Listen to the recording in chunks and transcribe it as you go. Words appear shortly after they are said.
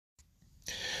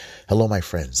Hello, my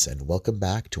friends, and welcome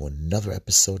back to another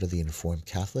episode of The Informed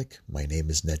Catholic. My name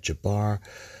is Ned Jabbar.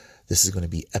 This is going to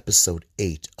be episode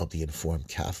 8 of The Informed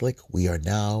Catholic. We are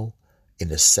now in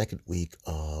the second week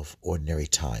of Ordinary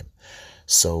Time.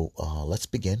 So let's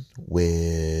begin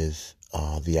with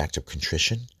the act of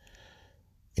contrition.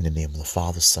 In the name of the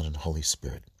Father, Son, and Holy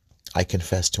Spirit. I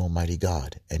confess to Almighty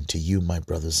God and to you, my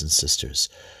brothers and sisters,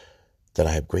 that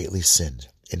I have greatly sinned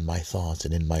in my thoughts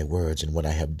and in my words, and what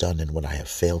I have done and what I have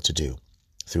failed to do,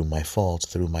 through my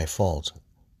most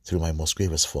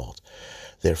grievous fault.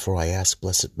 Therefore I ask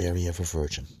Blessed Mary, ever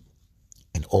Virgin,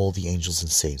 and all the angels and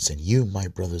saints, and you, my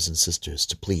brothers and sisters,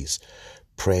 to please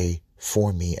pray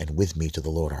for me and with me to the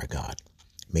Lord our God.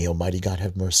 May Almighty God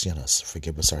have mercy on us,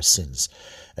 forgive us our sins,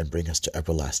 and bring us to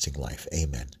everlasting life.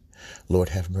 Amen. Lord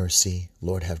have mercy,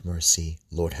 Lord have mercy,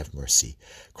 Lord have mercy.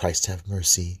 Christ have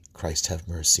mercy, Christ have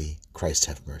mercy, Christ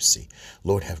have mercy.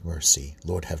 Lord have mercy,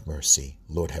 Lord have mercy,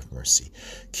 Lord have mercy.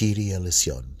 Kyrie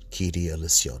eleison, Kyrie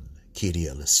eleison, Kyrie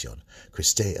eleison.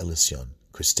 Christe eleison,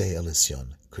 Christe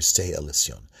eleison, Christe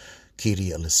eleison.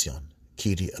 Kyrie eleison,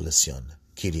 Kyrie eleison,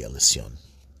 Kyrie eleison.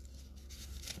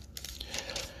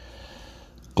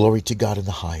 Glory to God in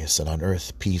the highest, and on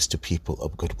earth peace to people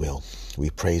of good will. We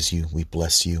praise you, we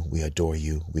bless you, we adore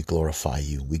you, we glorify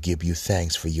you, we give you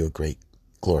thanks for your great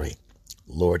glory.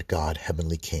 Lord God,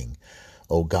 Heavenly King,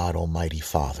 O God, Almighty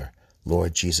Father,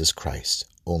 Lord Jesus Christ,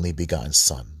 only begotten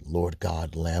Son, Lord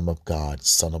God, Lamb of God,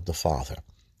 Son of the Father,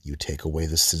 you take away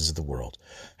the sins of the world.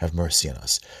 Have mercy on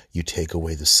us. You take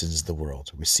away the sins of the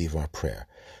world. Receive our prayer.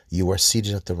 You are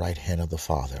seated at the right hand of the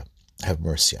Father. Have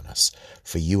mercy on us.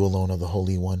 For you alone are the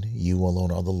Holy One, you alone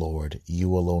are the Lord,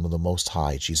 you alone are the Most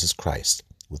High, Jesus Christ,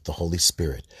 with the Holy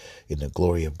Spirit, in the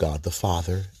glory of God the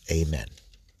Father. Amen.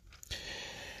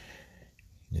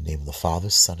 In the name of the Father,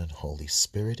 Son, and Holy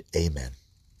Spirit. Amen.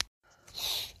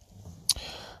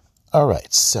 All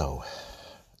right, so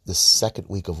the second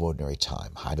week of Ordinary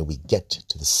Time. How do we get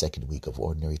to the second week of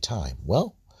Ordinary Time?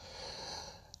 Well,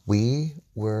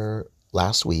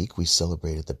 last week we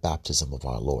celebrated the baptism of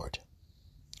our Lord,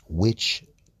 which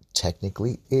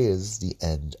technically is the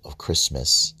end of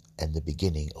Christmas and the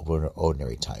beginning of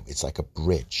Ordinary Time. It's like a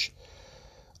bridge,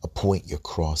 a point you're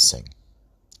crossing.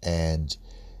 And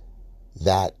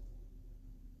that,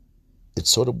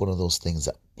 it's sort of one of those things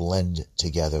that blend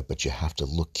together, but you have to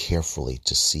look carefully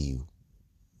to see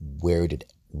where did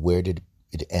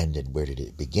it end and where did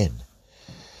it begin.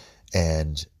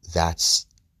 And that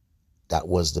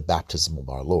was the baptism of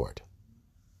our Lord.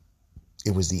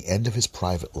 It was the end of his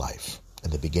private life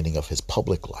and the beginning of his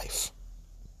public life.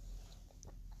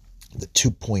 The 2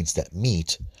 points that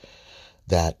meet,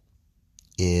 that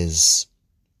is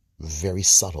very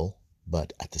subtle,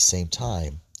 but at the same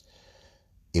time,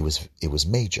 it was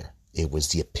major. It was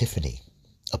the Epiphany.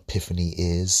 Epiphany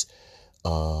is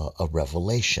a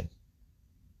revelation.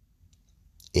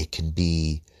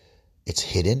 It's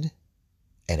hidden,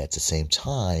 and at the same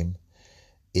time,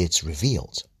 it's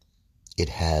revealed. It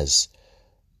has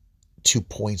 2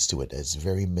 points to it. It's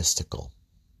very mystical.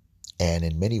 And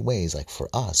in many ways, like for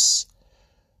us,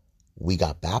 we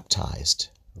got baptized,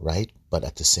 right? But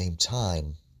at the same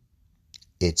time,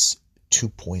 it's 2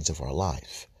 points of our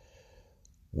life.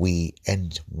 We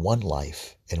end one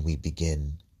life and we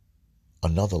begin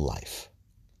another life.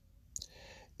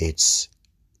 It's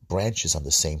branches on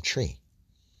the same tree,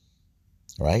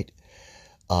 right?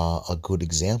 A good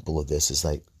example of this is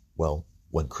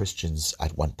when Christians,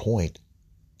 at one point,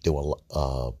 there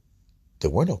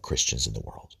were no Christians in the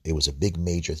world. It was a big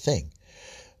major thing.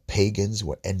 Pagans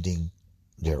were ending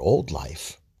their old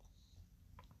life,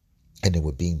 and they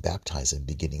were being baptized and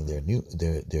beginning their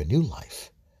new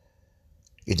life.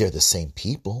 They're the same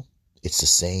people. It's the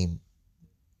same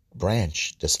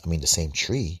branch. The same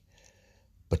tree,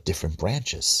 but different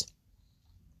branches.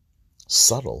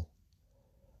 Subtle,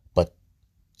 but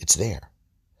it's there.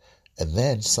 And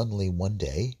then suddenly one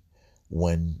day,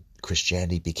 when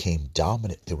Christianity became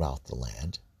dominant throughout the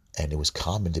land, and it was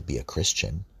common to be a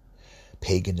Christian,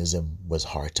 paganism was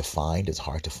hard to find. It's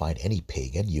hard to find any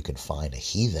pagan. You can find a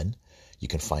heathen. You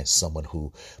can find someone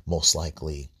who most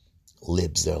likely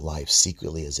lives their life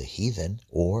secretly as a heathen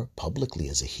or publicly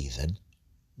as a heathen.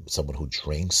 Someone who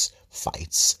drinks,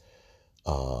 fights,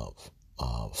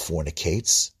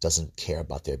 fornicates, doesn't care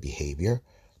about their behavior.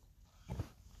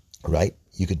 Right?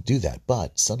 You could do that.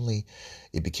 But suddenly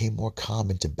it became more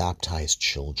common to baptize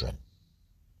children.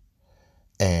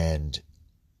 And,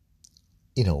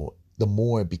 the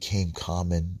more it became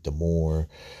common, the more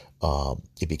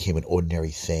it became an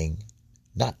ordinary thing.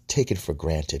 Not taken for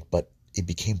granted, but it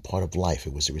became part of life.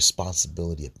 It was a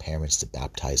responsibility of parents to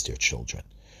baptize their children.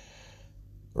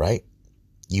 Right?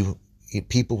 You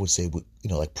people would say,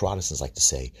 like Protestants like to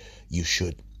say, you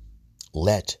should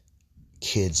let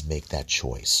kids make that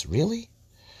choice. Really?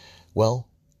 Well,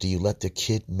 do you let the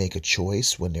kid make a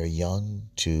choice when they're young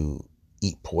to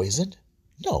eat poison?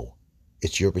 No.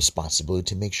 It's your responsibility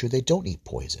to make sure they don't eat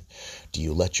poison. Do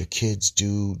you let your kids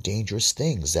do dangerous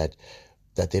things that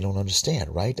they don't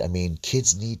understand, right? I mean,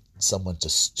 kids need someone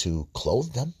to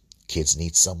clothe them. Kids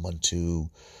need someone to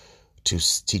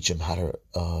teach them how to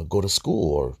go to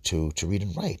school or to read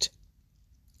and write.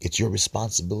 It's your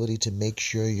responsibility to make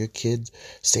sure your kid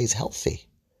stays healthy.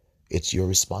 It's your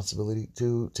responsibility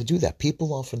to do that.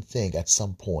 People often think at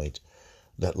some point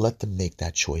that let them make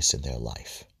that choice in their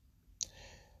life.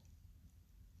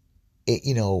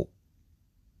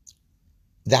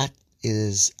 That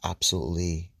is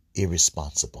absolutely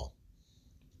irresponsible.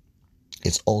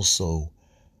 It's also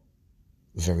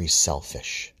very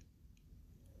selfish.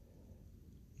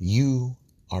 You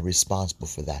are responsible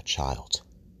for that child.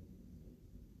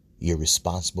 You're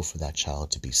responsible for that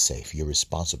child to be safe. You're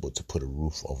responsible to put a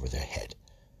roof over their head.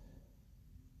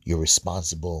 You're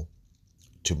responsible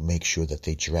to make sure that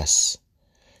they dress.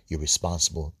 You're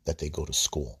responsible that they go to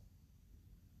school.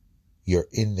 You're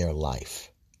in their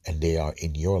life, and they are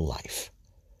in your life.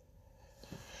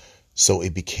 So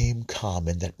it became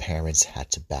common that parents had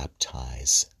to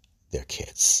baptize their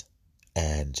kids.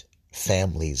 And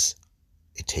families,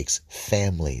 it takes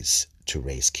families to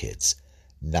raise kids,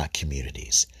 not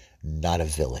communities, not a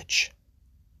village.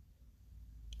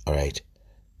 All right?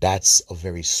 That's a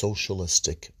very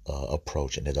socialistic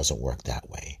approach, and it doesn't work that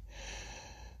way.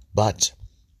 But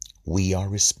we are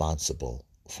responsible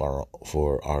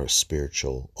for our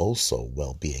spiritual also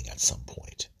well-being at some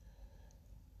point.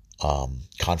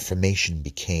 Confirmation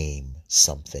became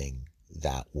something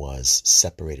that was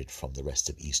separated from the rest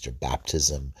of Easter.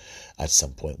 Baptism at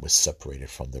some point was separated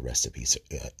from the rest of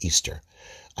Easter.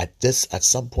 At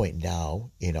some point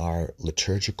now in our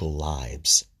liturgical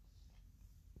lives,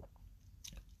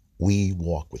 we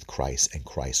walk with Christ and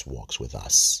Christ walks with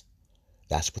us.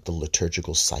 That's what the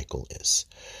liturgical cycle is.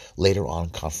 Later on,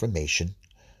 confirmation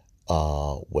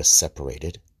was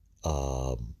separated.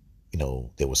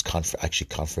 There was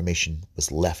confirmation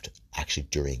was left actually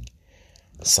during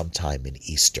sometime in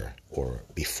Easter or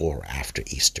before or after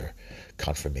Easter.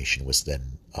 Confirmation was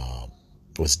then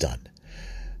was done.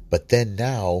 But then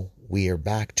now we are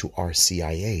back to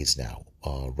RCIAs now,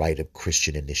 rite of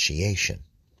Christian initiation.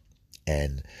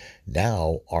 And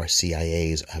now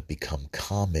RCIAs have become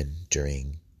common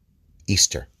during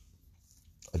Easter.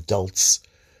 Adults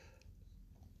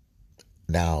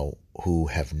now who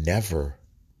have never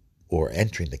or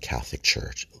entering the Catholic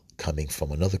Church, coming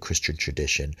from another Christian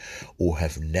tradition, or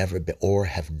have never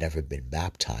been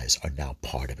baptized, are now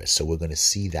part of it. So we're going to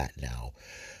see that now.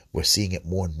 We're seeing it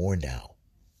more and more now.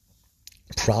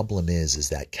 Problem is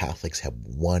that Catholics have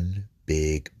one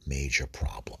big major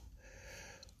problem.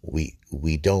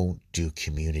 We don't do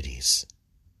communities.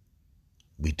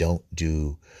 We don't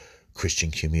do Christian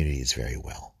communities very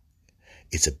well.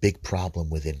 It's a big problem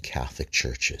within Catholic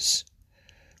churches.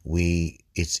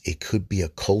 It could be a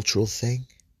cultural thing,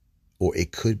 or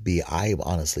it could be, I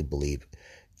honestly believe,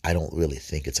 I don't really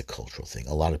think it's a cultural thing.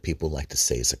 A lot of people like to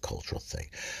say it's a cultural thing.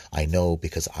 I know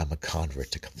because I'm a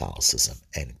convert to Catholicism,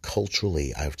 and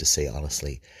culturally, I have to say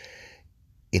honestly,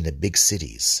 in the big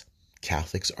cities,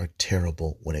 Catholics are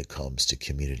terrible when it comes to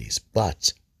communities,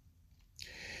 but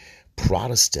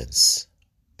Protestants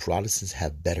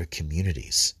have better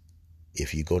communities.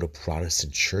 If you go to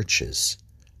Protestant churches,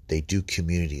 they do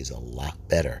communities a lot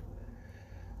better.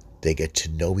 They get to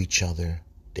know each other.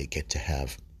 They get to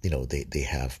have, they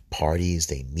have parties.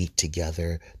 They meet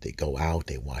together. They go out.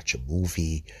 They watch a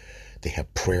movie. They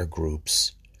have prayer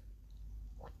groups.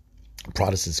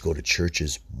 Protestants go to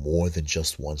churches more than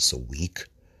just once a week.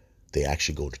 They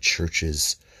actually go to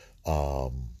churches,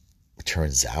 it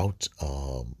turns out,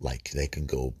 like they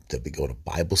go to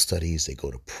Bible studies, they go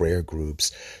to prayer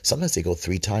groups. Sometimes they go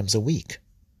 3 times a week.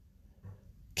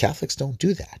 Catholics don't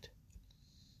do that.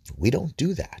 We don't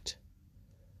do that.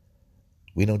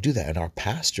 We don't do that. And our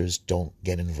pastors don't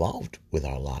get involved with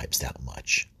our lives that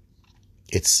much.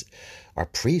 Our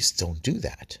priests don't do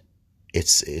that.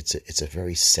 It's a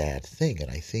very sad thing.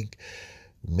 And I think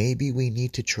maybe we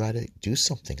need to try to do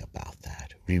something about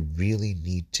that. We really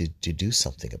need to do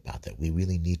something about that. We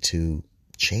really need to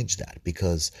change that,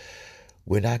 because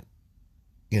we're not,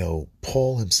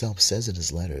 Paul himself says in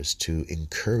his letters to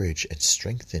encourage and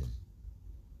strengthen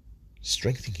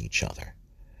each other.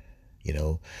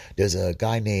 There's a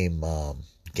guy named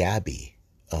Gabby.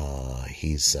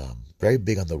 He's very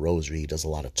big on the rosary. He does a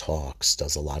lot of talks,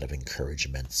 does a lot of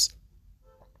encouragements.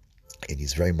 and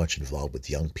he's very much involved with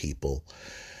young people.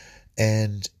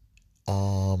 And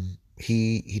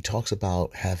he talks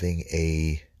about having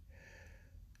a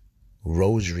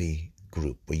rosary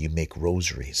group where you make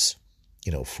rosaries,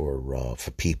 for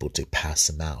people to pass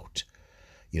them out.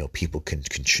 People can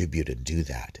contribute and do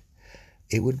that.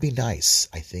 It would be nice,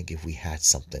 I think, if we had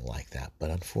something like that.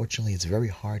 But unfortunately, it's very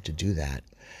hard to do that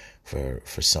for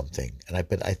something.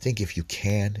 But I think if you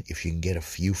can get a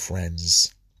few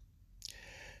friends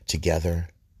together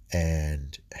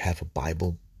and have a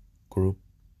Bible group,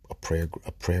 a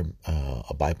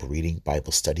Bible reading,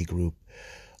 Bible study group,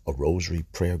 a rosary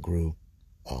prayer group,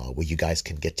 where you guys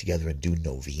can get together and do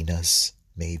novenas,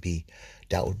 maybe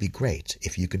that would be great.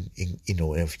 If you can,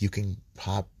 if you can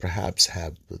perhaps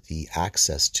have the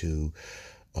access to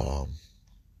a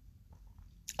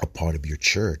part of your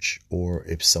church, or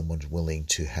if someone's willing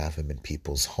to have him in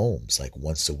people's homes, like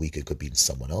once a week, it could be in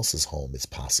someone else's home. It's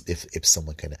possible if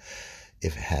someone can,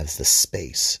 if it has the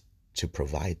space to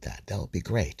provide that, that would be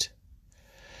great.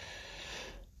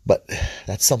 But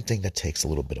that's something that takes a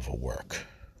little bit of a work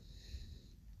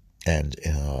and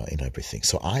in everything.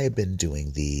 So I have been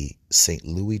doing the St.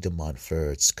 Louis de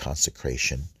Montfort's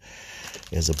consecration.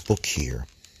 There's a book here.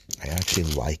 I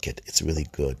actually like it. It's really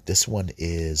good. This one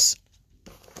is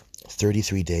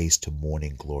 33 Days to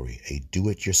Morning Glory, a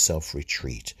do-it-yourself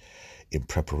retreat in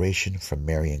preparation for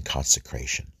Marian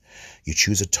consecration. You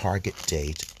choose a target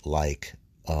date like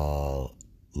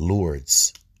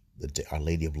Lourdes, Our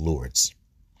Lady of Lourdes,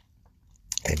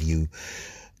 and you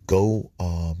go,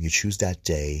 you choose that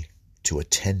day to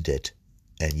attend it,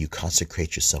 and you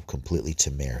consecrate yourself completely to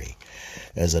Mary.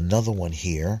 There's another one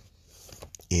here.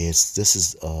 This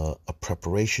is a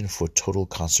preparation for total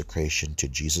consecration to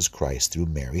Jesus Christ through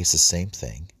Mary. It's the same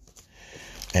thing.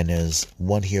 And there's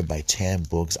one here by Tam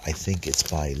Books. I think it's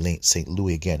by St.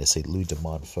 Louis again. It's St. Louis de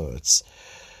Montfort's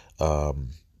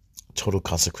total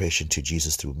consecration to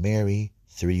Jesus through Mary,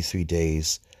 33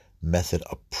 days, method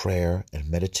of prayer and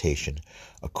meditation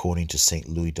according to St.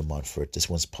 Louis de Montfort. This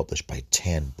one's published by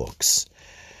Tan Books.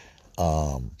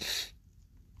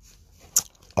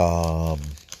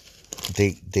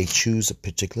 They choose a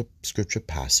particular scripture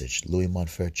passage. Louis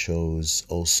Montfort chose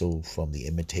also from the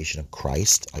Imitation of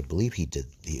Christ. I believe he did.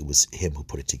 It was him who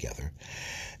put it together.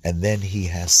 And then he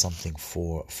has something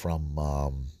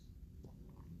from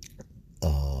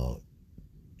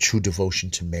True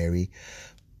Devotion to Mary,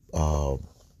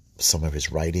 some of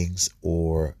his writings,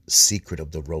 or Secret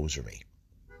of the Rosary.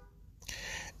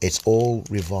 It's all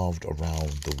revolved around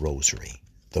the rosary.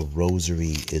 The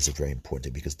rosary is very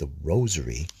important because the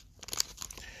rosary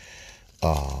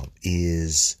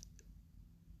is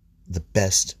the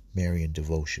best Marian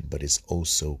devotion, but is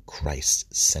also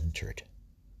Christ-centered.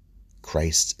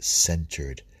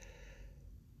 Christ-centered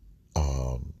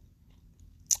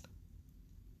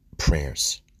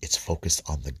prayers. It's focused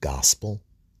on the gospel,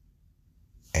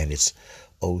 and it's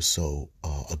also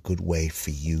a good way for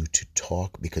you to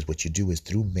talk, because what you do is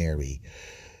through Mary,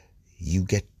 you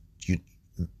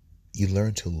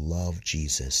learn to love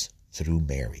Jesus through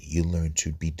Mary. You learn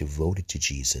to be devoted to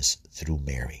Jesus through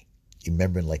Mary. You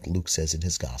remember, like Luke says in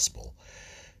his gospel,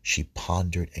 she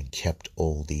pondered and kept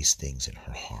all these things in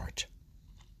her heart.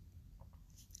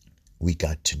 We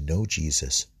got to know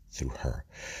Jesus through her.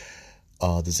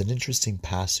 There's an interesting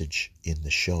passage in the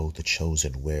show The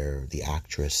Chosen where the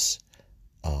actress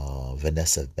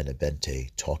Vanessa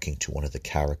Benavente, talking to one of the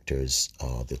characters,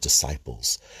 the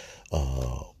disciples,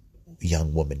 a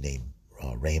young woman named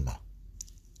Rama.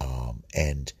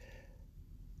 And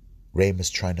Rama's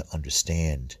trying to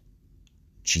understand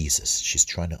Jesus. She's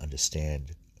trying to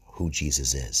understand who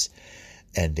Jesus is.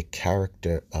 And the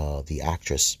character, the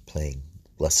actress playing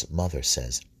Blessed Mother,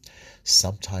 says,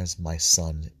 "Sometimes my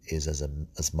son is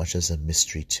as much as a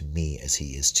mystery to me as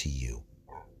he is to you."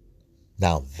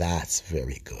 Now that's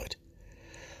very good.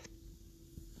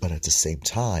 But at the same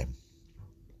time,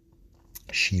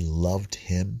 she loved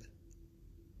him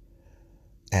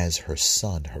as her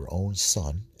son, her own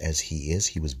son, as he is.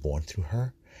 He was born through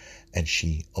her. And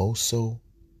she also,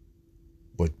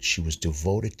 she was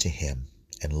devoted to him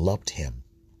and loved him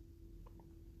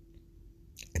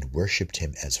and worshipped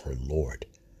him as her Lord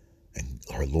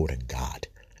and God,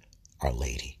 Our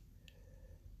Lady.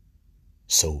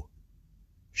 So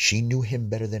she knew him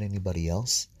better than anybody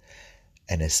else.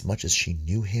 And as much as she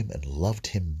knew him and loved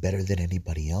him better than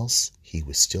anybody else, he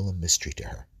was still a mystery to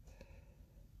her.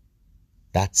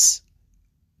 That's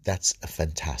a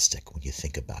fantastic when you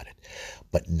think about it.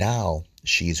 But now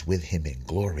she is with him in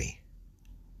glory.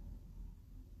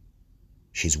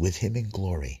 She's with him in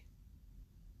glory.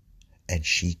 And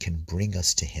she can bring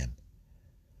us to him.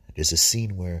 There's a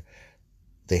scene where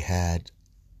they had,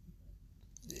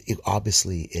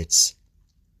 obviously it's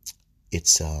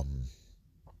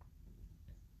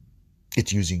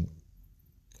using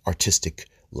artistic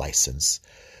license,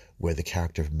 where the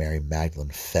character of Mary Magdalene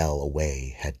fell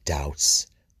away, had doubts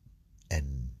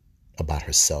and about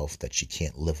herself, that she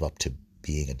can't live up to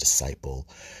being a disciple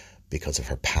because of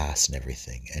her past and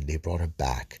everything. And they brought her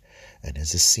back. And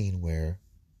there's a scene where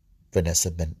Vanessa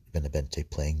Benavente,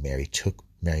 playing Mary, took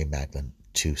Mary Magdalene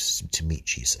to meet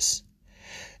Jesus.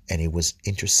 And it was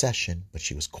intercession, but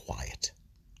she was quiet.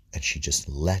 And she just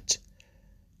let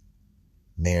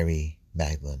Mary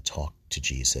Magdalene talk to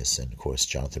Jesus. And of course,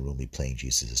 Jonathan Rumi, playing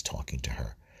Jesus, is talking to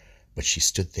her. But she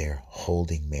stood there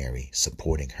holding Mary,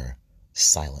 supporting her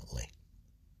silently.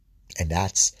 And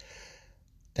that's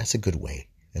a good way.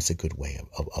 That's a good way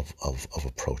of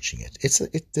approaching it.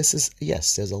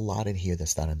 Yes, there's a lot in here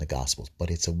that's not in the Gospels, but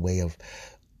it's a way of,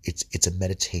 it's a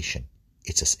meditation.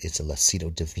 It's a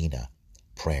Lectio Divina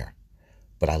prayer.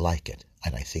 But I like it,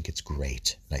 and I think it's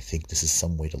great, and I think this is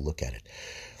some way to look at it.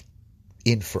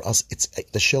 For us,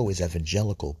 the show is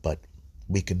evangelical, but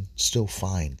we can still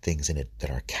find things in it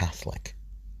that are Catholic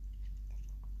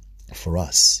for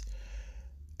us.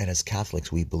 And as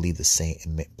Catholics, we believe the Saint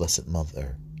Blessed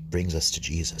Mother brings us to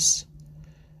Jesus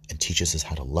and teaches us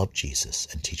how to love Jesus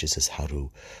and teaches us how to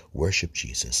worship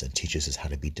Jesus and teaches us how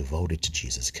to be devoted to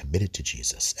Jesus, committed to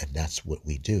Jesus. And that's what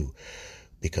we do,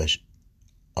 because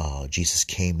Jesus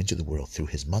came into the world through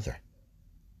his mother.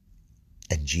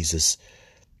 And Jesus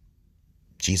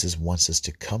wants us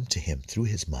to come to him through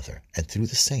his mother and through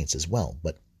the saints as well,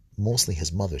 but mostly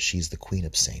his mother. She's the queen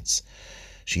of saints.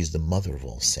 She's the mother of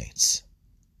all saints.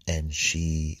 And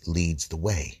she leads the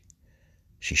way.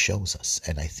 She shows us.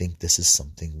 And I think this is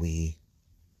something we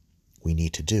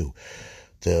need to do.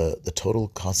 The total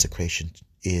consecration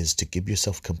is to give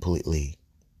yourself completely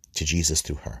to Jesus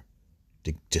through her.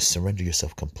 To surrender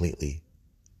yourself completely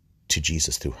to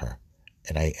Jesus through her.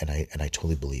 And I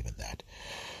totally believe in that.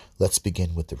 Let's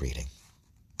begin with the reading.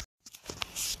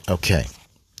 Okay.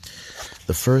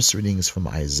 The first reading is from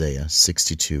Isaiah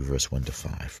 62, verse 1 to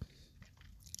 5.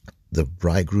 The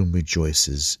bridegroom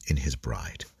rejoices in his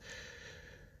bride.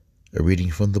 A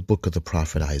reading from the book of the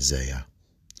prophet Isaiah.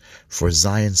 For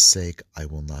Zion's sake I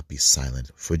will not be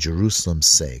silent. For Jerusalem's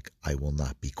sake I will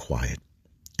not be quiet,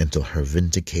 until her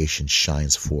vindication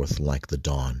shines forth like the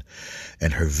dawn,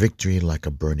 and her victory like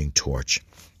a burning torch.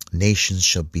 Nations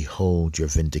shall behold your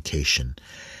vindication,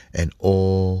 and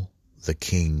all the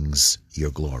kings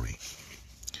your glory.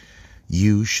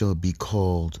 You shall be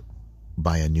called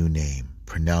by a new name,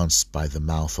 pronounced by the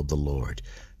mouth of the Lord.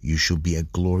 You shall be a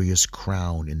glorious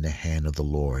crown in the hand of the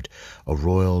Lord, a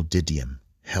royal diadem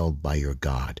held by your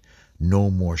God.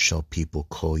 No more shall people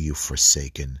call you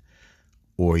forsaken,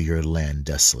 or your land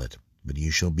desolate, but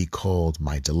you shall be called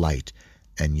my delight,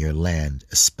 and your land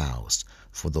espoused.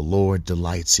 For the Lord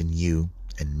delights in you,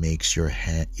 and makes your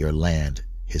land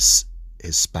his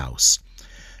spouse.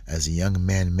 As a young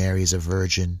man marries a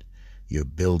virgin, your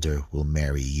builder will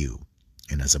marry you.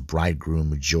 And as a bridegroom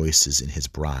rejoices in his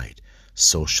bride,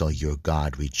 so shall your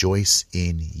God rejoice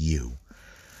in you.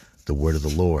 The word of the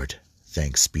Lord.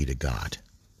 Thanks be to God.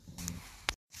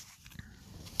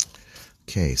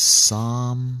 Okay,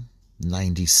 Psalm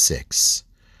 96.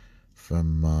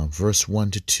 From verse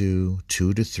 1 to 2,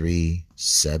 2 to 3,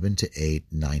 7 to 8,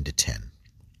 9 to 10.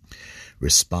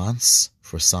 Response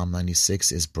for Psalm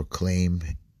 96 is proclaim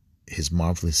his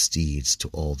marvelous deeds to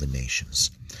all the nations.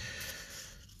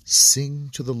 Sing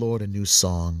to the Lord a new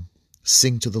song.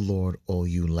 Sing to the Lord, all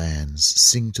you lands.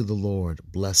 Sing to the Lord,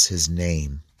 bless his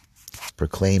name.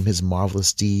 Proclaim his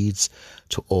marvelous deeds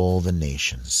to all the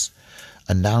nations.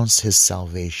 Announce his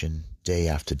salvation day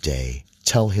after day.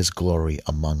 Tell his glory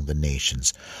among the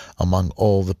nations, among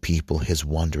all the people his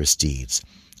wondrous deeds.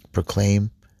 Proclaim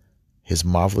his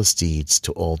marvelous deeds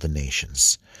to all the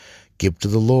nations. Give to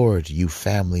the Lord, you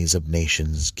families of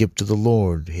nations. Give to the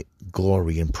Lord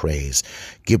glory and praise.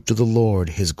 Give to the Lord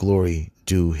his glory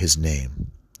due his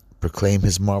name. Proclaim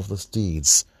his marvelous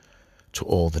deeds to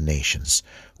all the nations.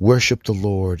 Worship the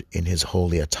Lord in his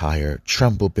holy attire.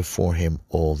 Tremble before him,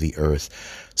 all the earth.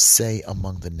 Say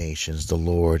among the nations, the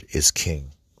Lord is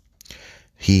king.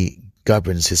 He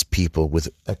governs his people with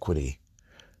equity.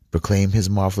 Proclaim his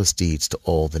marvelous deeds to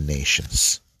all the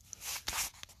nations.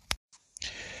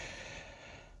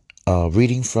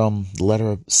 Reading from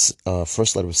the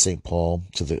first letter of St. Paul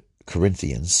to the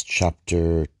Corinthians,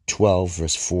 chapter 12,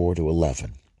 verse 4 to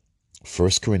 11. 1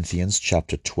 Corinthians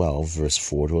chapter 12, verse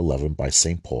 4 to 11 by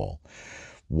St. Paul.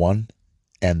 One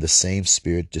and the same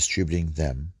Spirit distributing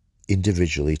them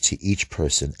individually to each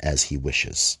person as he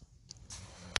wishes.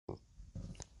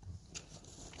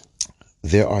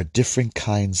 There are different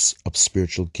kinds of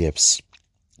spiritual gifts,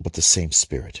 but the same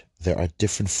Spirit. There are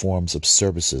different forms of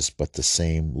services, but the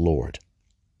same Lord.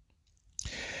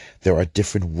 There are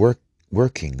different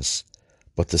workings,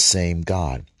 but the same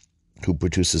God, who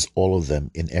produces all of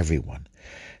them in everyone.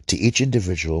 To each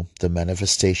individual, the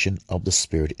manifestation of the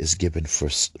Spirit is given for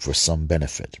some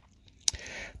benefit.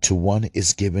 To one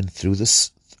is given through the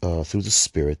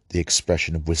Spirit the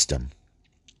expression of wisdom.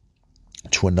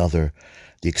 To another,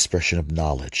 the expression of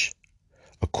knowledge,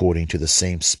 according to the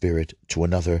same Spirit. To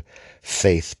another,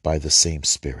 faith by the same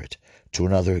Spirit. To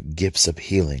another, gifts of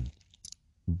healing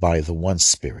by the one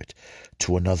Spirit.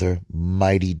 To another,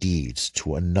 mighty deeds.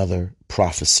 To another,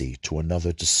 prophecy. To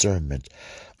another, discernment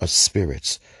of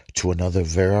spirits. To another,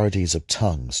 varieties of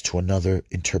tongues. To another,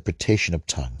 interpretation of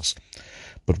tongues.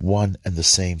 But one and the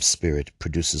same Spirit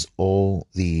produces all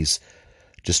these,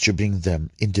 distributing them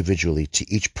individually to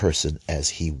each person as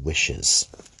he wishes.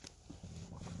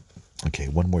 Okay,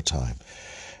 one more time.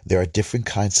 There are different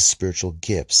kinds of spiritual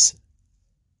gifts,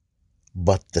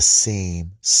 but the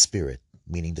same Spirit,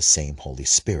 meaning the same Holy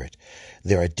Spirit.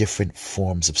 There are different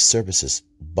forms of services,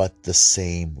 but the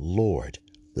same Lord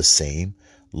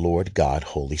God,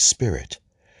 Holy Spirit.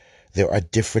 There are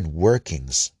different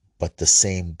workings, but the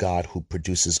same God who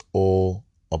produces all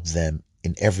of them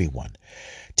in everyone.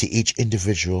 To each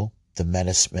individual, the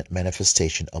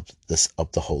manifestation of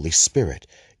the Holy Spirit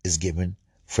is given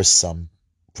for some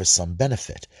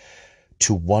benefit.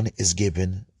 To one is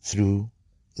given through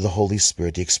the Holy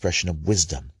Spirit the expression of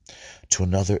wisdom. To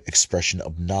another, expression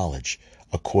of knowledge,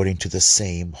 according to the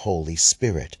same Holy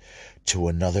Spirit. To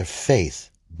another, faith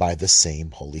by the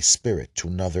same Holy Spirit. To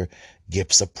another,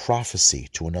 gifts of prophecy.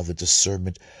 To another,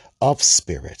 discernment of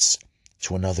spirits.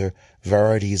 To another,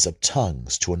 varieties of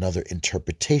tongues. To another,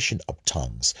 interpretation of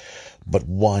tongues. But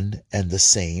one and the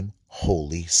same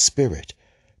Holy Spirit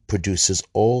produces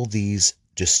all these,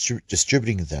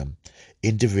 distributing them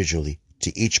individually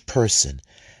to each person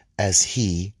as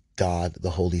he, God, the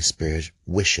Holy Spirit,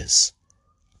 wishes.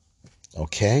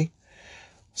 Okay?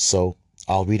 So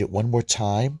I'll read it one more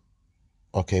time.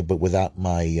 Okay, but without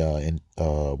my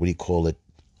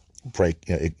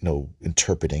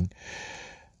interpreting.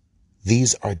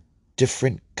 These are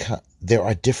different. There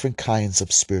are different kinds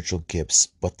of spiritual gifts,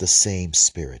 but the same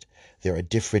Spirit. There are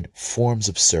different forms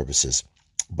of services,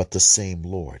 but the same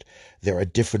Lord. There are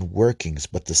different workings,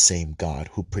 but the same God,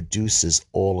 who produces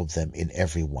all of them in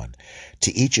everyone.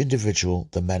 To each individual,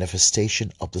 the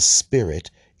manifestation of the Spirit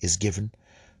is given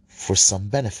for some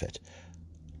benefit.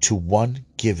 To one,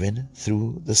 given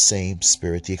through the same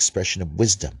Spirit the expression of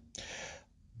wisdom.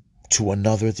 To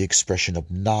another, the expression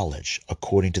of knowledge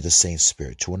according to the same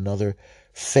Spirit. To another,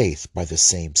 faith by the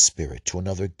same Spirit. To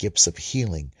another, gifts of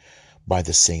healing by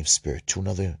the same Spirit. To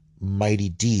another, mighty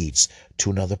deeds.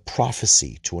 To another,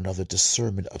 prophecy. To another,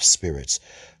 discernment of spirits.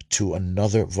 To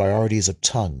another, varieties of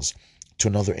tongues. To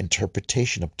another,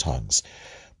 interpretation of tongues.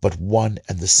 But one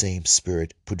and the same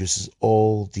Spirit produces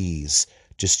all these,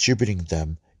 distributing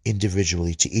them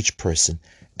individually to each person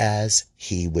as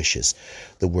he wishes.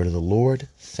 The word of the Lord.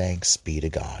 Thanks be to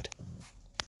God.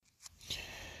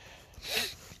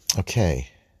 Okay.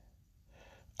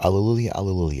 Alleluia,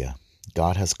 alleluia.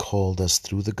 God has called us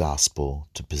through the gospel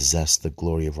to possess the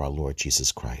glory of our Lord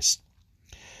Jesus Christ.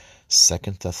 2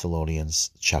 Thessalonians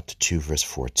chapter 2, verse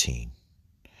 14.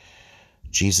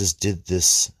 Jesus did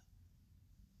this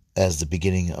as the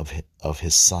beginning of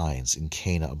his signs in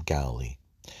Cana of Galilee.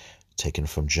 Taken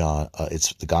from John,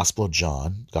 it's the Gospel of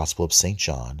John, Gospel of St.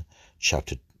 John,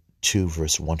 chapter 2,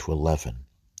 verse 1 to 11.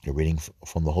 You're reading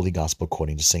from the Holy Gospel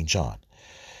according to St. John.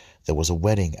 There was a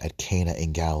wedding at Cana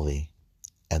in Galilee,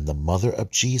 and the mother of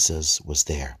Jesus was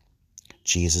there.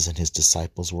 Jesus and his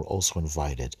disciples were also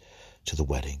invited to the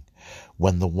wedding.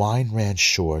 When the wine ran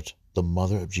short, the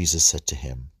mother of Jesus said to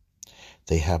him,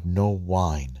 "They have no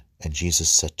wine." And Jesus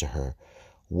said to her,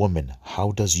 "Woman,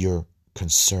 how does your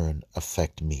concern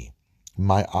affect me?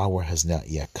 My hour has not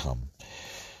yet come."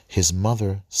 His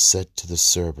mother said to the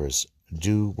servers,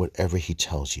 "Do whatever he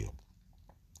tells you."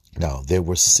 Now there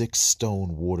were 6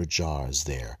 stone water jars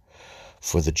there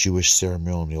for the Jewish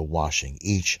ceremonial washing,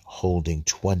 each holding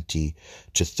 20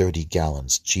 to 30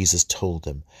 gallons. Jesus told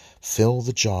them, "Fill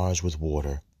the jars with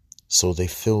water." So they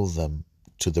filled them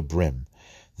to the brim.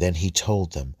 Then he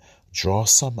told them, "Draw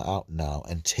some out now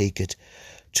and take it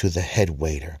to the head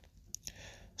waiter."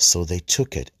 So they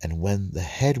took it, and when the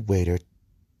head waiter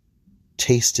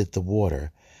tasted the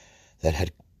water that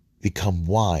had become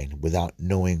wine without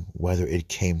knowing where it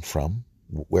came from,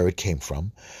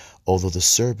 although the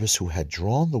servers who had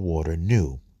drawn the water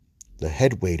knew, the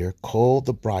head waiter called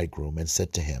the bridegroom and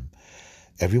said to him,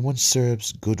 Everyone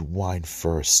serves good wine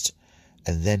first,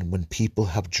 and then when people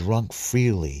have drunk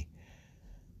freely,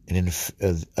 an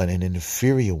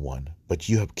inferior one, but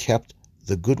you have kept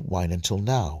the good wine until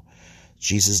now.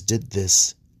 Jesus did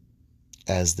this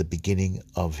as the beginning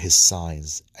of his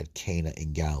signs at Cana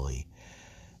in Galilee,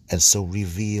 and so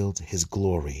revealed his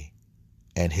glory,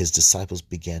 and his disciples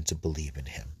began to believe in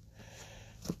him.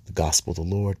 The gospel of the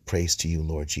Lord. Praise to you,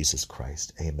 Lord Jesus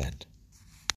Christ. Amen.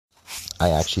 I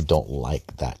actually don't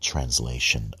like that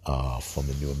translation from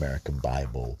the New American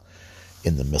Bible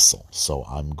in the Missal. So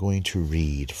I'm going to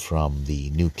read from the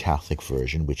New Catholic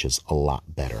Version, which is a lot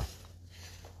better.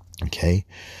 Okay,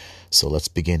 so let's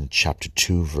begin in chapter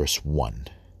 2, verse 1.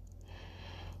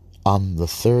 On the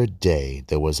third day,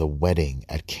 there was a wedding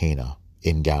at Cana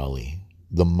in Galilee.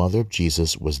 The mother of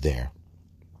Jesus was there,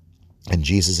 and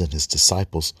Jesus and his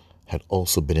disciples had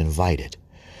also been invited.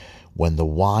 When the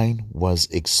wine was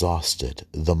exhausted,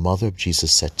 the mother of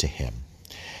Jesus said to him,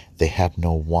 "They have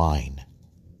no wine."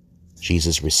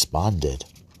 Jesus responded,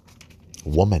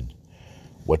 "Woman,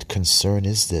 what concern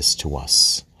is this to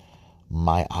us?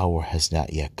 My hour has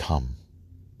not yet come."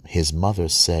 His mother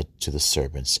said to the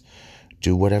servants,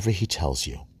 "Do whatever he tells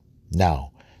you."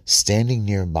 Now, standing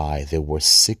nearby, there were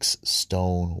 6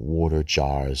 stone water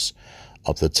jars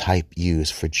of the type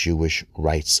used for Jewish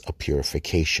rites of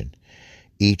purification,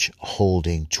 each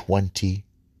holding 20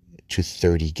 to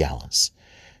 30 gallons.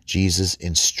 Jesus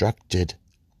instructed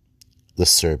the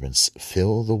servants,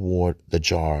 "Fill the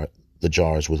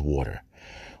jars with water."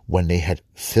 When they had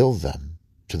filled them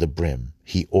to the brim,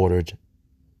 he ordered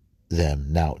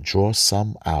them, "Now draw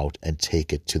some out and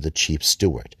take it to the chief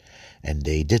steward." And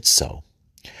they did so.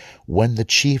 When the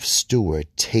chief steward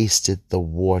tasted the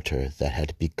water that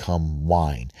had become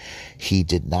wine, he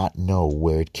did not know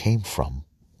where it came from,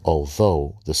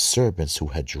 although the servants who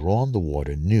had drawn the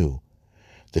water knew.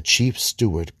 The chief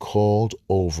steward called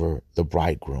over the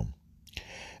bridegroom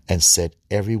and said,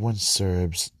 "Everyone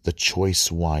serves the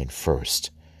choice wine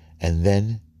first, and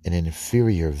then an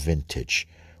inferior vintage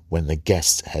when the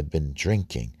guests had been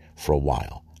drinking for a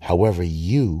while. However,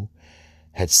 you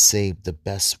had saved the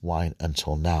best wine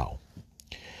until now."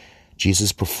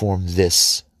 Jesus performed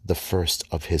this, the first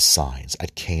of his signs,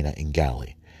 at Cana in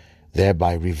Galilee,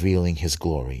 thereby revealing his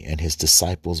glory, and his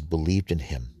disciples believed in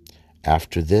him.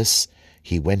 After this,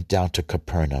 he went down to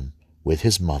Capernaum with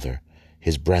his mother,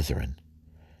 his brethren,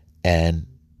 and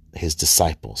his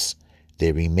disciples.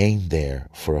 They remained there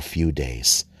for a few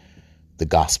days. The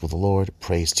gospel of the Lord.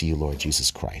 Praise to you, Lord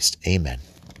Jesus Christ. Amen.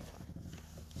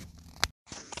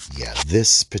 Yeah,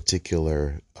 this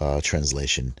particular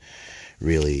translation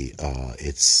really,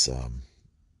 it's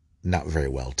not very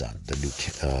well done.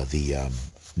 The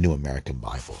New American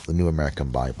Bible. The New American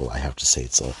Bible, I have to say,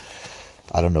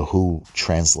 I don't know who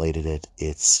translated it.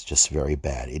 It's just very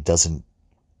bad. It doesn't.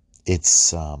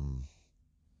 It's I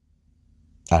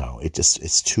don't know.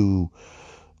 It's too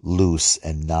loose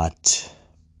and not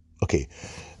okay.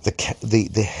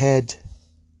 The head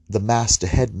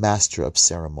master of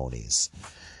ceremonies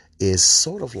is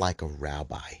sort of like a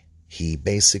rabbi. He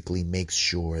basically makes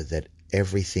sure that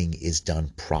everything is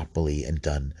done properly and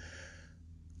done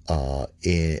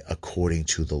according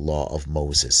to the law of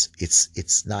Moses.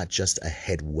 It's not just a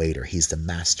head waiter. He's the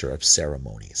master of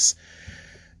ceremonies.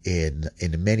 In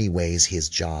many ways, his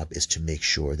job is to make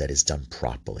sure that it's done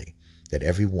properly. That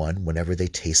everyone, whenever they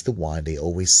taste the wine, they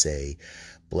always say,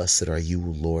 "Blessed are you,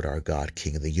 Lord our God,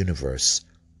 King of the universe,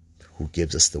 who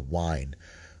gives us the wine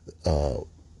of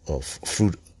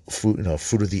fruit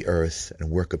of the earth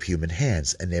and work of human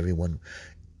hands." And everyone,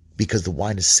 because the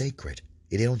wine is sacred,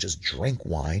 they don't just drink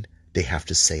wine. They have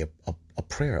to say a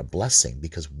prayer, a blessing,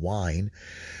 because wine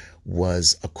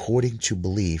was, according to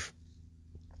belief,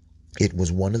 it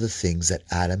was one of the things that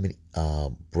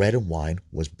bread and wine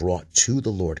was brought to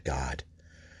the Lord God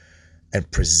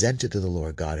and presented to the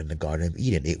Lord God in the Garden of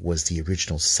Eden. It was the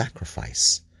original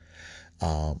sacrifice.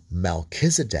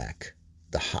 Melchizedek,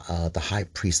 the high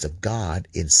priest of God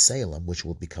in Salem, which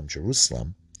will become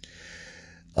Jerusalem,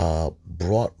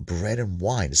 brought bread and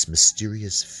wine, this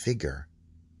mysterious figure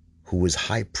who was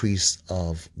high priest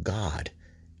of God,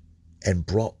 and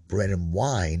brought bread and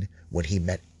wine when he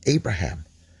met Abraham.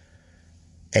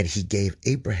 And he gave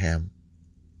Abraham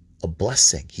a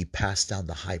blessing. He passed down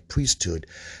the high priesthood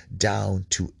down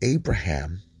to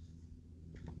Abraham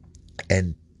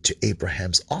and to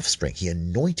Abraham's offspring. He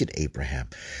anointed Abraham.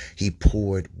 He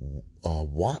poured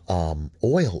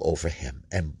oil over him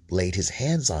and laid his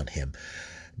hands on him.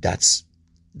 That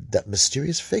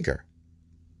mysterious figure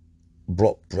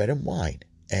brought bread and wine,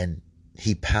 and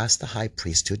he passed the high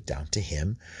priesthood down to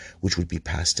him, which would be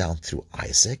passed down through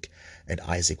Isaac, and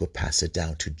Isaac would pass it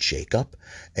down to Jacob,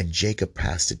 and Jacob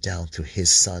passed it down to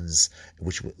his sons,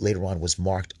 which later on was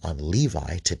marked on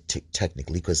Levi,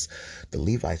 technically, because the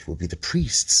Levites would be the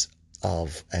priests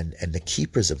of and the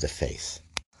keepers of the faith.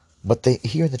 But they,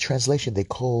 here in the translation, they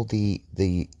call the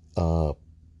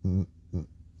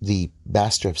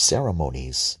master of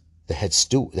ceremonies, the head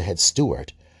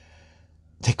steward,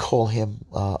 they call him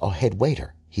a head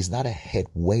waiter. He's not a head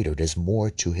waiter. There's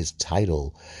more to his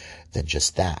title than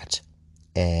just that.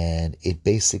 And it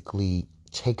basically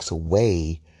takes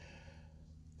away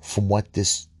from what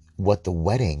the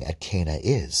wedding at Cana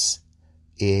is.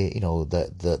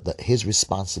 His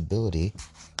responsibility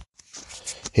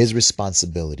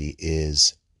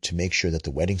is to make sure that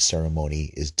the wedding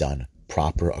ceremony is done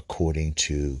proper according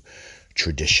to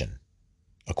tradition.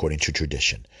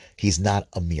 He's not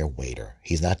a mere waiter.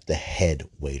 He's not the head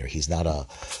waiter. He's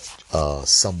not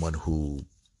someone who,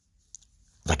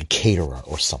 like a caterer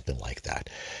or something like that.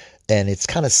 And it's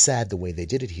kind of sad the way they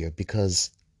did it here, because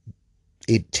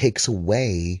it takes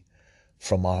away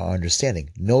from our understanding.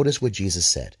 Notice what Jesus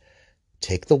said.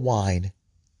 Take the wine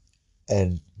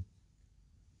and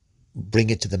bring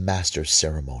it to the master of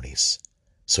ceremonies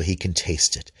so he can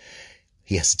taste it.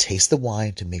 He has to taste the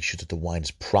wine to make sure that the wine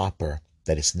is proper,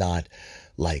 that it's not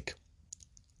like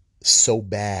so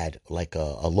bad, like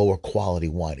a lower quality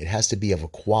wine. It has to be of a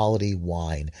quality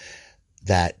wine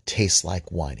that tastes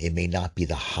like wine. It may not be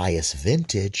the highest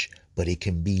vintage, but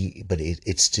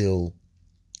it's still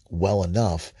well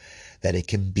enough that it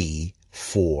can be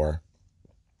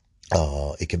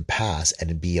it can pass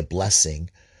and be a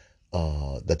blessing,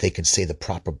 that they can say the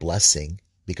proper blessing,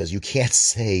 because you can't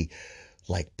say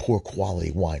like poor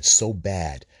quality wine, so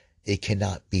bad it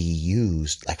cannot be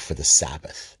used like for the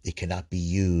Sabbath. It cannot be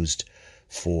used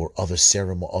for other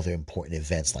important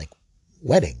events like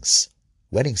wedding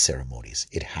ceremonies.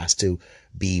 It has to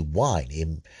be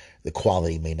wine. The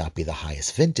quality may not be the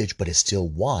highest vintage, but it's still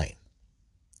wine.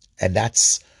 And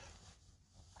that's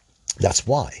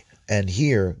why. And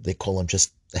here they call him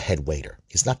just the head waiter.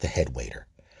 He's not the head waiter.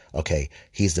 Okay,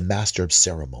 he's the master of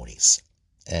ceremonies.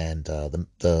 And the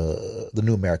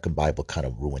New American Bible kind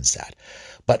of ruins that.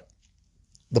 But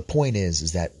the point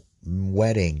is that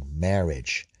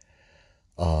marriage,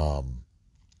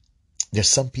 there's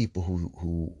some people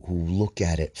who look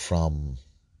at it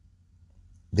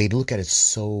they look at it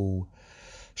so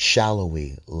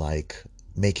shallowly, like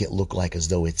make it look like as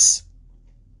though it's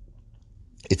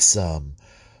an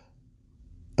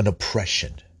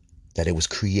oppression, that it was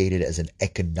created as an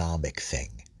economic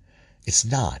thing. It's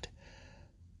not.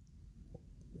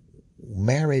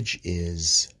 Marriage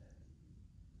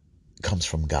comes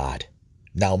from God.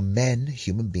 Now,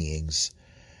 human beings,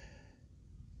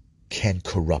 can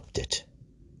corrupt it.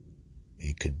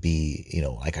 It could be,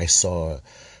 like I saw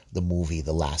the movie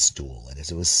The Last Duel, and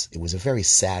it was a very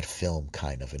sad film,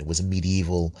 kind of, and it was a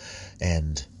medieval,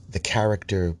 and the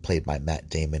character played by Matt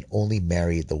Damon only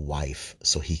married the wife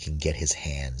so he can get his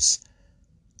hands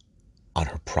on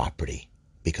her property,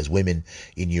 because women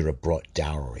in Europe brought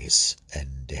dowries and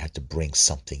they had to bring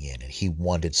something in, and he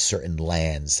wanted certain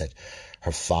lands that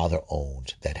her father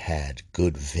owned that had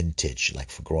good vintage, like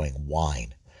for growing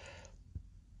wine.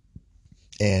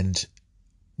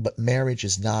 But marriage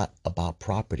is not about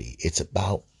property. It's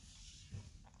about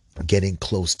getting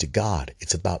close to God.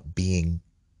 It's about being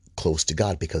close to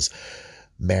God, because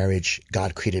marriage,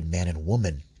 God created man and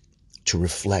woman to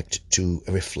reflect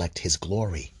his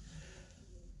glory.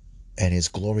 And his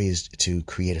glory is to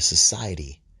create a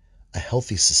society, a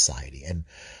healthy society. And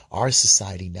our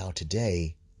society now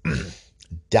today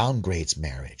downgrades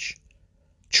marriage,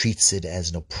 treats it as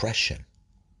an oppression,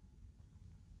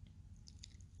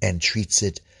 and treats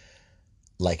it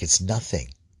like it's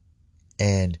nothing.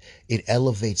 And it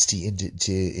elevates to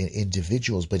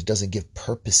individuals, but it doesn't give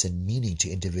purpose and meaning to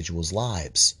individuals'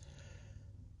 lives.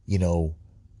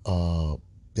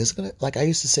 There's like I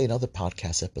used to say in other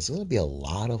podcast episodes, there's going to be a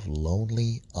lot of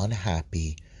lonely,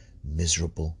 unhappy,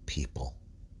 miserable people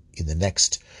in the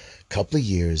next couple of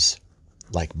years,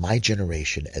 like my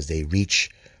generation, as they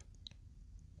reach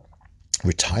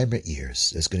retirement years.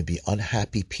 There's going to be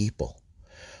unhappy people.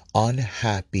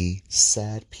 Unhappy,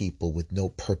 sad people with no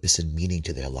purpose and meaning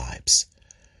to their lives.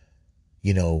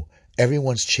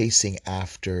 Everyone's chasing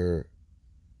after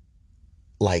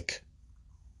like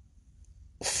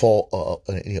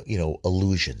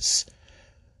illusions,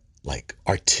 like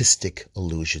artistic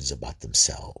illusions about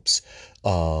themselves.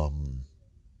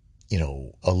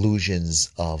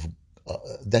 Illusions of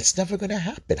that's never going to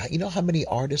happen. You know how many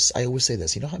artists? I always say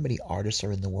this. You know how many artists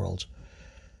are in the world?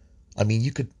 I mean,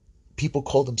 people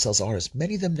call themselves artists.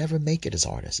 Many of them never make it as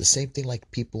artists. The same thing like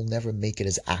people never make it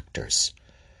as actors.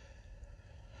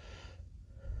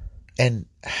 And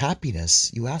happiness,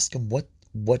 you ask them what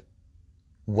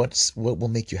will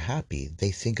make you happy? They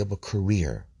think of a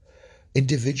career.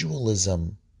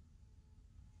 Individualism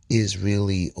is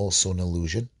really also an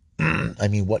illusion. I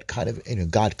mean, what kind of,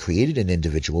 God created an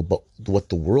individual, but what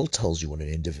the world tells you what an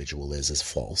individual is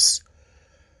false.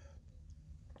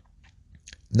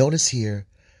 Notice here,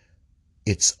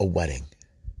 it's a wedding.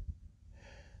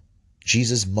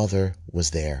 Jesus' mother was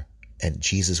there, and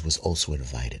Jesus was also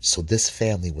invited. So this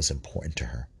family was important to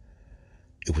her.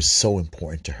 It was so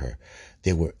important to her.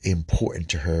 They were important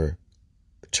to her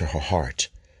heart.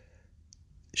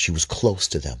 She was close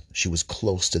to them. She was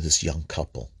close to this young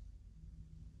couple.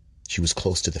 She was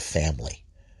close to the family.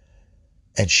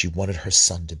 And she wanted her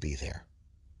son to be there.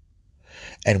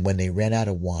 And when they ran out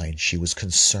of wine, she was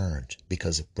concerned,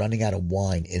 because running out of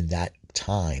wine in that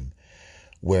time,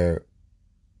 where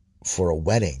for a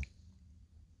wedding,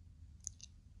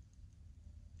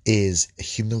 is a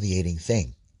humiliating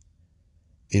thing.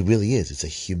 It really is. It's a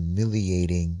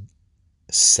humiliating,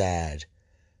 sad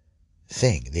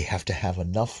thing. They have to have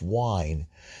enough wine,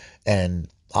 and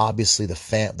obviously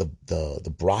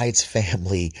the bride's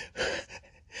family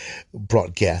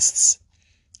brought guests,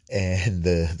 and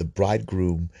the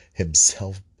bridegroom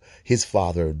himself, his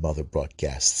father and mother, brought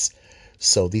guests.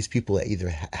 So these people either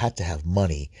had to have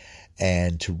money,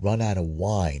 and to run out of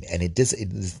wine, and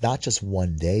it's not just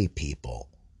one day, people.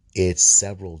 It's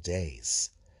several days.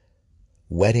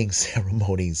 Wedding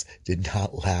ceremonies did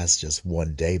not last just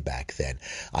one day back then.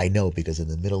 I know, because in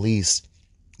the Middle East,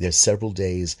 there's several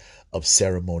days of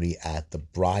ceremony at the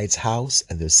bride's house,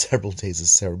 and there's several days of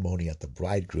ceremony at the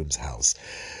bridegroom's house.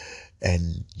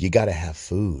 And you got to have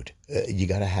food. You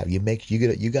got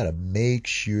to make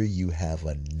sure you have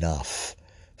enough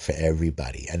for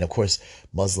everybody. And of course,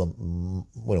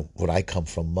 when I come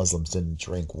from, Muslims didn't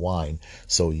drink wine,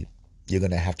 so you're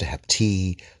going to have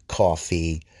tea,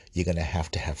 coffee. You're going to have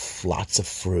lots of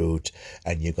fruit,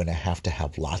 and you're going to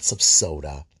have lots of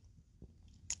soda.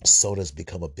 Soda's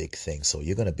become a big thing, so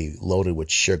you're going to be loaded with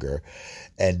sugar.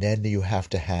 And then you have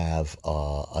to have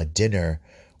a dinner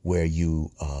where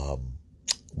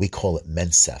we call it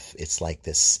mensef. It's like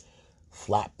this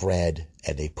flatbread,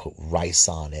 and they put rice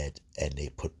on it, and they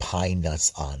put pine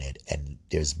nuts on it, and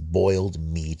there's boiled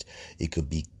meat. It could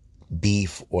be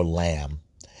beef or lamb,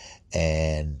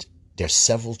 and there's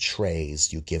several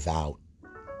trays you give out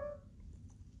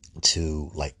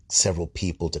to like several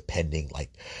people, depending.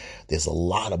 Like, there's a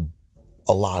lot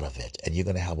of it, and you're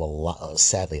going to have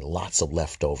sadly, lots of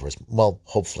leftovers. Well,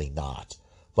 hopefully not,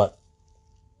 but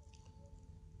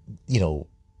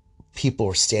people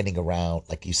are standing around,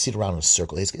 like you sit around in a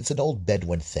circle. It's an old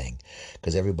Bedouin thing,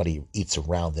 because everybody eats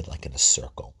around it like in a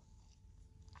circle.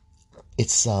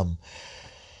 It's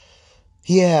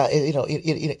yeah,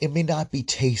 it may not be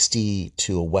tasty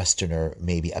to a Westerner,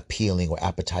 maybe appealing or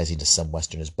appetizing to some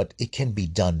Westerners, but it can be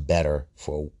done better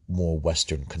for more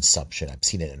Western consumption. I've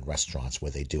seen it in restaurants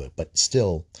where they do it, but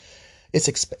still,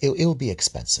 it will be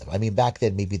expensive. I mean, back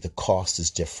then, maybe the cost is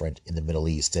different in the Middle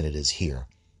East than it is here.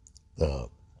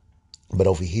 But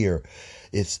over here,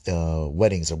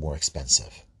 weddings are more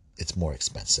expensive. It's more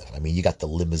expensive. I mean, you got the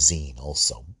limousine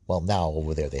also. Well, now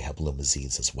over there they have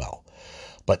limousines as well.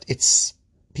 But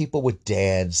people would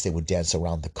dance. They would dance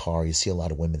around the car. You see a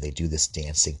lot of women, they do this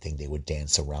dancing thing. They would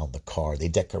dance around the car. They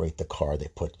decorate the car. They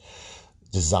put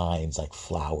designs like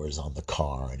flowers on the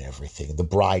car and everything. The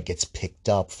bride gets picked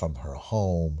up from her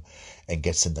home and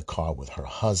gets in the car with her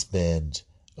husband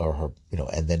or her,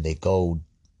 and then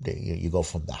you go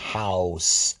from the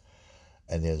house,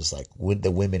 and there's like the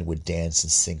women would dance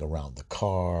and sing around the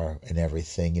car and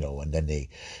everything, and then they,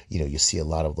 you see a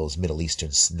lot of those Middle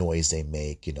Eastern noise they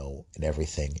make, and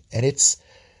everything. And it's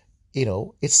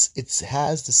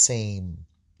has the same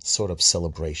sort of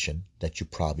celebration that you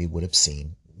probably would have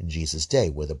seen in Jesus' day,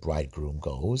 where the bridegroom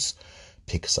goes,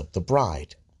 picks up the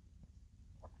bride,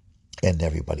 and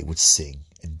everybody would sing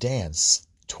and dance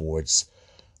towards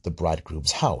the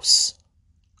bridegroom's house,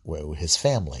 where his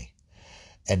family.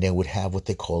 And they would have what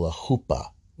they call a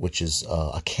huppah, which is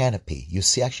a canopy. You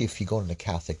see, actually, if you go to a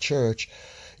Catholic church,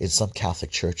 in some Catholic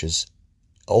churches,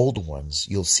 old ones,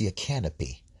 you'll see a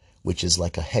canopy, which is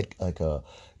like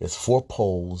there's 4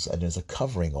 poles and there's a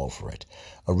covering over it.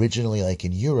 Originally, like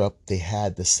in Europe, they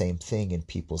had the same thing in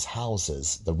people's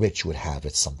houses. The rich would have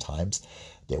it sometimes.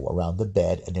 They were around the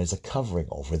bed, and there's a covering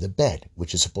over the bed,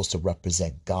 which is supposed to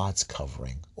represent God's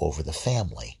covering over the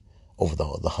family, over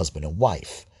the husband and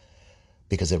wife,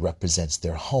 because it represents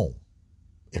their home.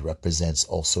 It represents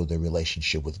also their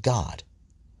relationship with God.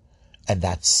 And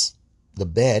the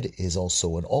bed is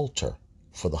also an altar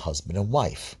for the husband and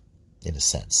wife, in a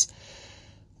sense.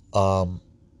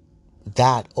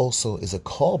 That also is a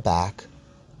callback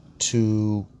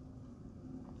to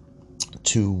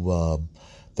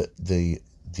the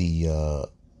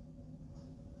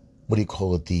what do you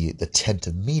call it, the tent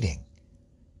of meeting,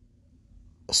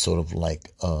 sort of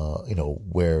like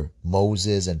where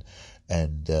Moses and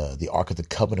the Ark of the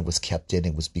Covenant was kept in.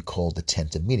 It was be called the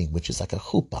tent of meeting, which is like a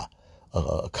chuppah,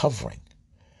 a covering,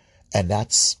 and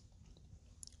that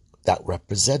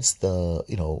represents the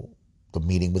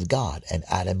meeting with God. And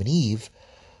Adam and Eve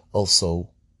also,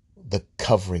 the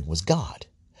covering was God.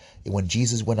 When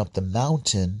Jesus went up the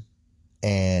mountain,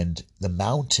 and the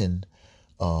mountain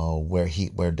where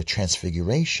the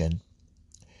transfiguration,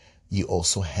 you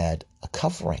also had a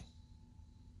covering,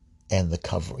 and the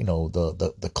cover,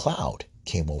 the cloud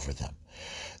came over them.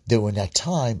 During that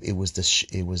time, it was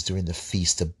during the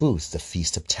Feast of Booths, the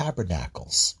Feast of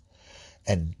Tabernacles.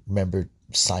 And remember,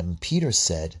 Simon Peter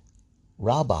said,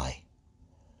 "Rabbi,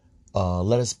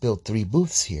 let us build 3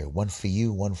 booths here, one for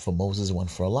you, one for Moses, one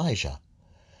for Elijah,"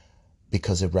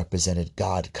 because it represented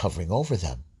God covering over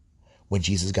them. When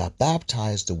Jesus got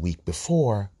baptized the week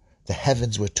before, the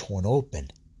heavens were torn open.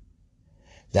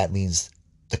 That means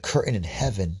the curtain in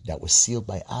heaven that was sealed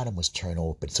by Adam was torn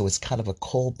open. So it's kind of a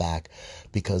callback,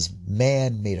 because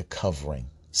man made a covering.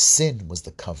 Sin was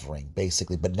the covering,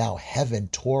 basically. But now heaven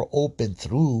tore open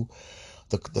through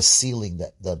the sealing,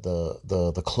 that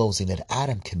the closing that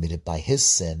Adam committed by his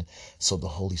sin. So the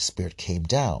Holy Spirit came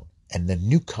down. And the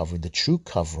new covering, the true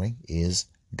covering, is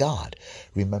God.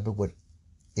 Remember what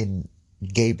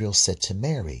Gabriel said to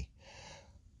Mary: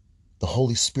 "The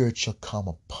Holy Spirit shall come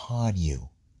upon you,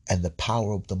 and the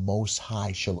power of the Most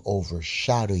High shall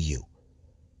overshadow you."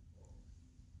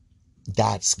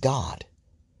 That's God.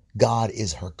 God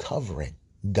is her covering.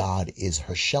 God is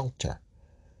her shelter.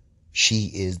 She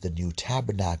is the new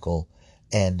tabernacle,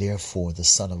 and therefore the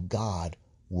Son of God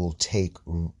will take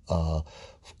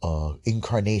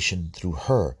incarnation through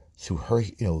her,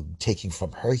 taking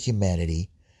from her humanity,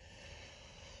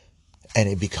 and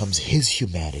it becomes his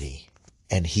humanity,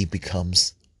 and he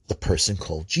becomes the person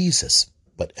called Jesus.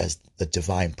 But as the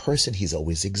divine person, he's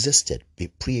always existed,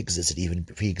 even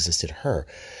pre-existed her.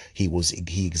 He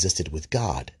existed with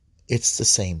God. It's the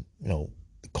same,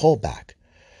 callback.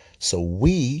 So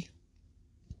we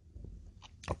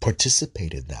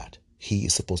participate in that. He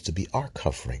is supposed to be our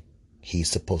covering. He's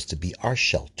supposed to be our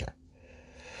shelter.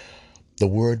 The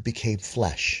Word became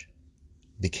flesh.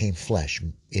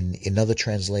 In another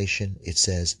translation, it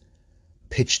says,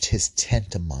 pitched his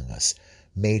tent among us,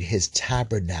 made his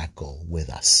tabernacle with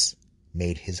us,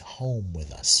 made his home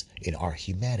with us in our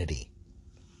humanity.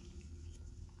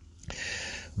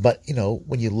 But,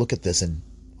 when you look at this, and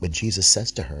when Jesus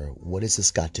says to her, "What has this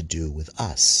got to do with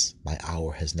us? My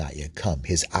hour has not yet come."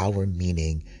 His hour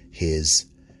meaning his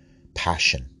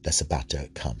passion that's about to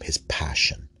come, his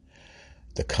passion,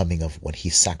 the coming of when he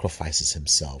sacrifices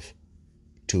himself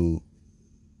to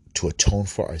atone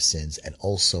for our sins, and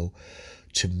also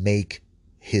to make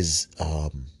his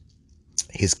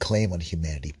claim on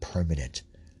humanity permanent.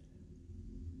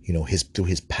 Through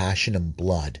his passion and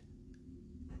blood,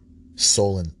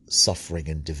 soul and suffering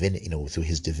and divinity, through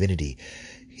his divinity,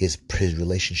 his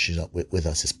relationship with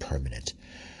us is permanent.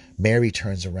 Mary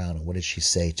turns around, and what did she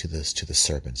say to the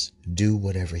servants? "Do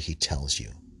whatever he tells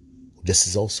you." This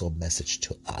is also a message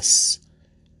to us.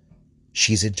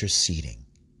 She's interceding,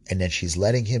 and then she's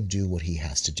letting him do what he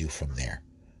has to do from there,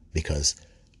 because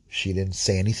she didn't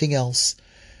say anything else.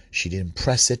 She didn't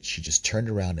press it. She just turned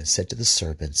around and said to the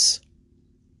servants,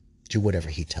 "Do whatever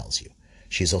he tells you."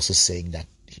 She's also saying that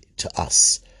to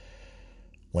us.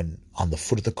 When on the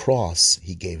foot of the cross,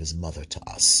 he gave his mother to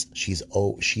us. She's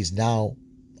now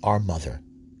our mother.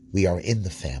 We are in the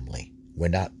family. We're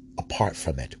not apart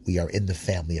from it. We are in the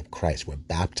family of Christ. We're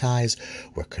baptized.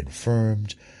 We're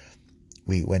confirmed.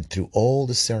 We went through all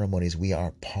the ceremonies. We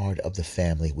are part of the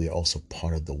family. We are also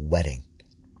part of the wedding.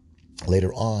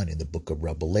 Later on in the book of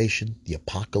Revelation, the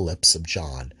Apocalypse of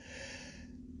John,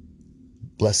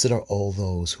 blessed are all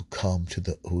those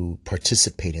who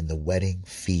participate in the wedding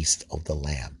feast of the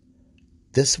Lamb.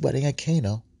 This wedding at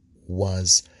Cana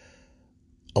was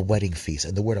a wedding feast.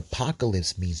 And the word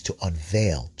apocalypse means to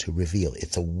unveil, to reveal.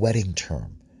 It's a wedding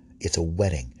term. It's a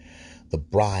wedding. The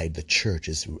bride, the church,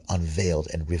 is unveiled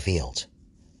and revealed.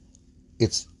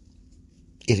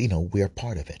 We are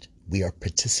part of it. We are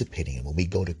participating in. When we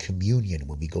go to communion,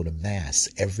 when we go to Mass,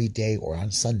 every day or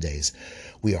on Sundays,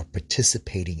 we are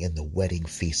participating in the wedding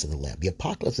feast of the Lamb. The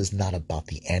apocalypse is not about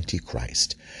the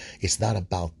Antichrist. It's not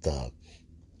about the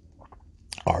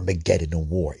Armageddon, a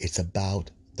war. It's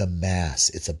about the Mass.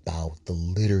 It's about the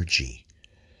liturgy.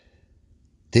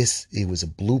 It was a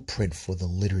blueprint for the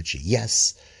liturgy.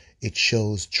 Yes, it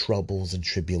shows troubles and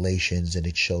tribulations, and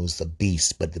it shows the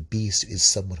beast, but the beast is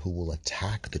someone who will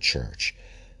attack the church,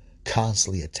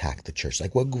 constantly attack the church.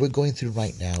 Like what we're going through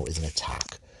right now is an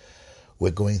attack.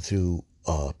 We're going through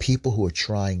people who are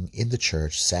trying in the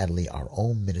church, sadly, our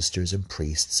own ministers and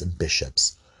priests and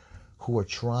bishops, who are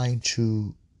trying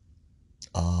to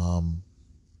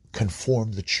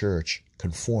conform the church,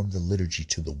 conform the liturgy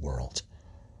to the world,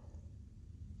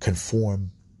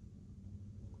 conform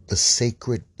the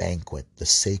sacred banquet, the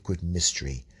sacred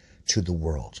mystery to the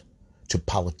world, to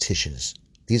politicians.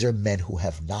 These are men who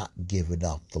have not given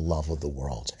up the love of the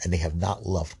world, and they have not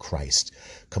loved Christ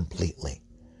completely.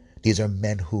 These are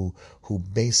men who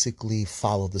basically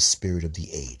follow the spirit of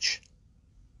the age.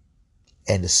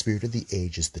 And the spirit of the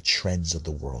age is the trends of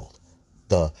the world,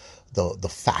 the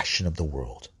fashion of the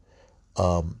world.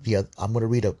 Yeah, I'm going to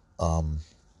read an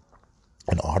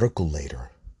article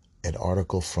later, an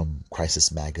article from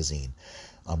Crisis Magazine.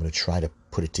 I'm going to try to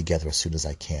put it together as soon as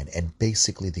I can. And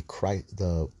basically,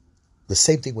 the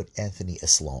same thing what Anthony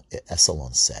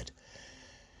Essalon said.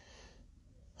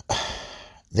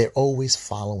 They're always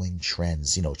following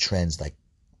trends, trends like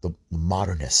the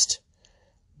Marxist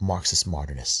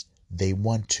modernists. They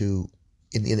want to,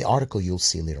 in the article you'll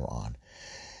see later on,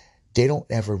 they don't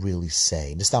ever really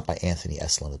say, and it's not by Anthony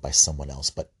Essalon, it's by someone else,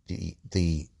 but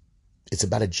it's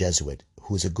about a Jesuit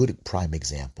who is a good prime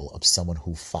example of someone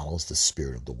who follows the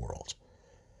spirit of the world.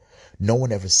 No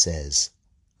one ever says,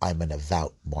 I'm an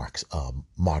avowed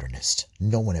modernist.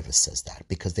 No one ever says that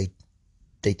because they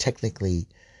technically,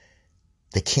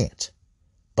 they can't.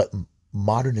 But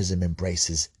modernism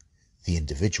embraces the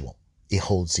individual. It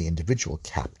holds the individual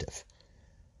captive.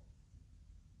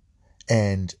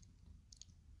 And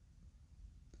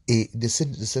this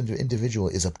individual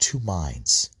is of two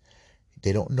minds.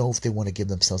 They don't know if they want to give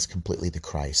themselves completely to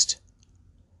Christ.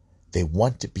 They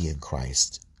want to be in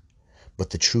Christ. But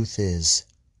the truth is,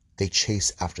 they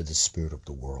chase after the spirit of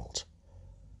the world,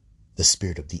 the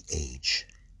spirit of the age.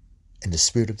 And the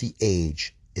spirit of the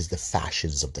age is the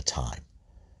fashions of the time.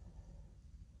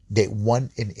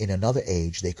 In another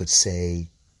age, they could say,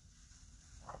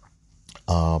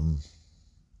 they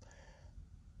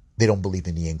don't believe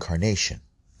in the incarnation,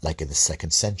 like in the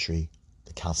 2nd century,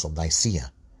 the Council of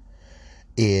Nicaea.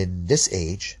 In this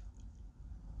age,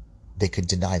 they could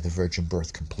deny the virgin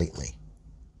birth completely.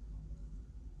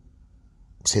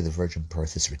 Say the virgin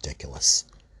birth is ridiculous,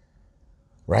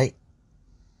 right?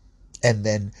 And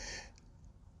then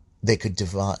they could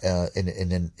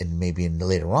and maybe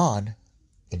later on,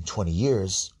 in 20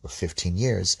 years or 15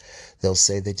 years, they'll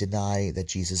say they deny that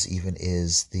Jesus even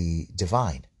is the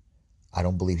divine. I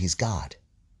don't believe he's God.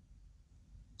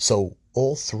 So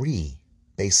all three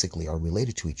basically are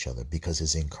related to each other because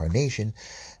his incarnation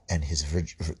and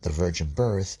the virgin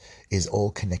birth is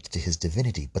all connected to his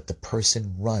divinity. But the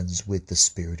person runs with the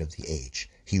spirit of the age.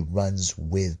 He runs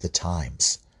with the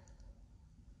times.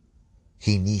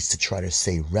 He needs to try to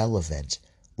stay relevant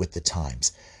with the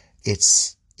times.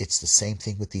 It's the same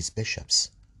thing with these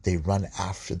bishops. They run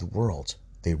after the world.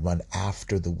 They run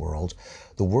after the world.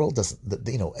 The world doesn't,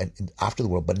 and after the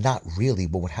world, but not really.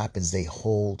 But what happens,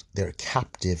 they're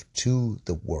captive to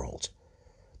the world.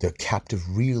 They're captive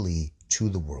really to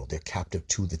the world. They're captive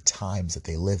to the times that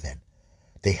they live in.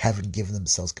 They haven't given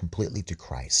themselves completely to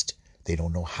Christ. They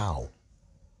don't know how.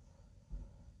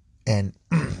 And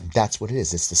that's what it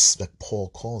is. It's like Paul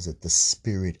calls it, the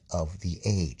spirit of the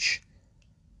age.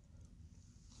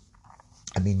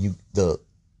 I mean, the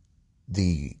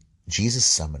Jesus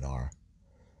seminar,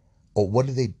 or what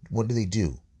do they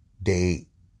do? They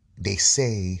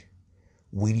say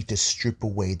we need to strip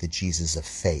away the Jesus of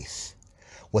faith.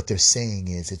 What they're saying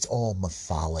is it's all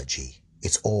mythology.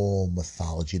 It's all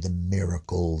mythology. The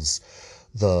miracles,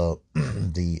 the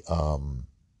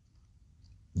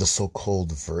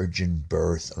so-called virgin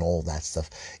birth and all that stuff.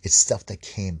 It's stuff that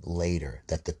came later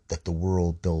that the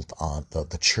world built on,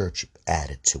 the church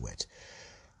added to it.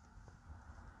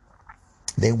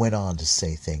 They went on to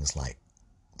say things like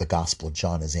the Gospel of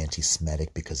John is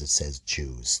anti-Semitic because it says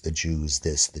Jews, the Jews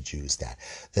this, the Jews that.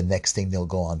 The next thing they'll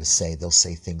go on to say, they'll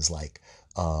say things like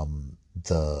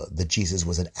the Jesus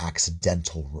was an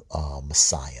accidental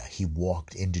Messiah. He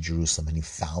walked into Jerusalem and he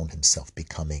found himself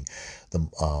becoming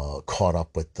caught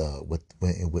up with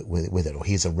it, or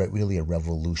he's really a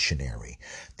revolutionary.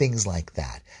 Things like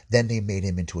that. Then they made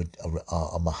him into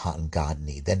a Mahatma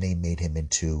Gandhi. Then they made him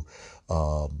into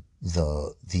a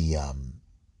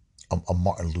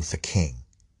Martin Luther King.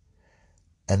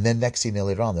 And then next thing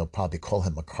later on, they'll probably call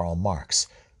him a Karl Marx.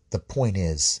 The point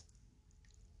is,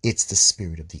 it's the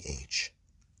spirit of the age.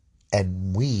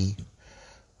 And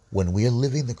when we are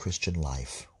living the Christian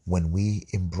life, when we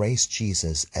embrace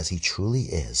Jesus as he truly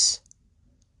is,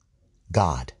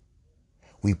 God,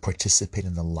 we participate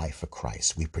in the life of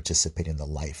Christ. We participate in the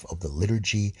life of the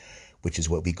liturgy, which is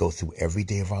what we go through every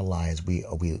day of our lives. We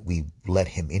let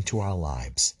him into our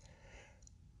lives.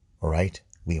 All right?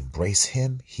 We embrace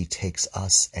him. He takes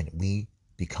us and we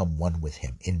become one with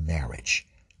him in marriage.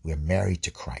 We're married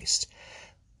to Christ.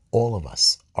 All of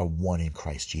us are one in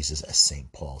Christ Jesus, as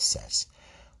St. Paul says.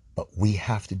 But we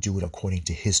have to do it according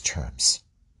to his terms.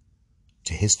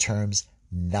 To his terms,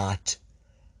 not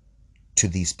to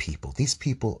these people. These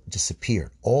people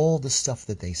disappeared. All the stuff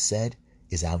that they said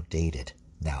is outdated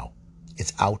now.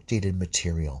 It's outdated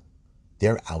material.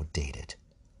 They're outdated.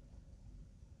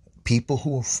 People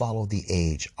who follow the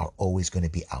age are always going to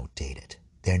be outdated.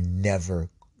 They're never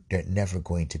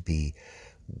going to be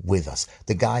with us.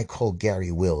 The guy called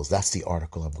Gary Wills, that's the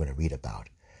article I'm going to read about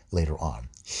later on.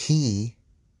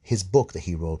 His book that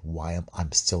he wrote, Why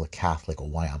I'm Still a Catholic, or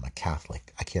Why I'm a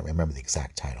Catholic, I can't remember the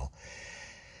exact title.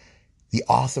 The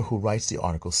author who writes the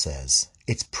article says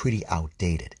it's pretty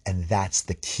outdated, and that's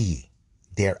the key.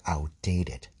 They're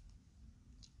outdated.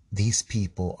 These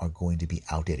people are going to be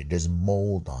outdated. There's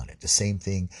mold on it. The same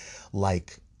thing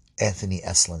like Anthony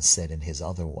Esselin said in his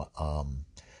other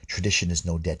Tradition is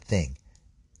No Dead Thing.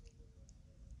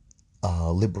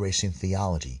 Liberation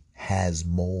theology has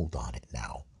mold on it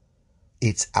now.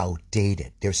 It's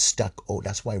outdated. They're stuck. Oh,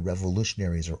 that's why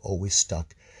revolutionaries are always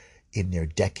stuck in their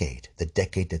decade, the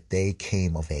decade that they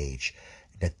came of age,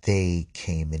 that they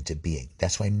came into being.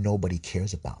 That's why nobody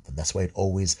cares about them. That's why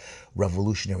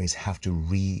revolutionaries have to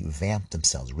revamp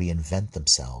themselves, reinvent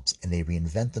themselves, and they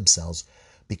reinvent themselves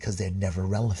because they're never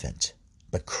relevant.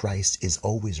 But Christ is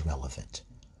always relevant.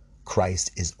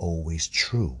 Christ is always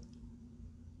true.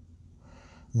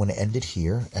 I'm going to end it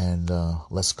here, and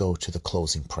let's go to the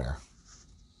closing prayer.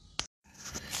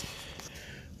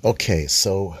 Okay,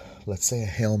 so let's say a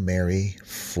Hail Mary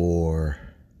for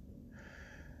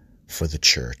the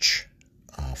church,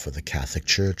 for the Catholic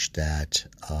Church, that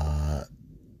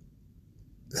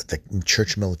the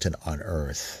church militant on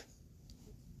earth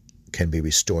can be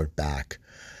restored back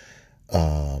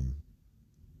to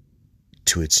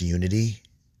its unity,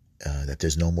 that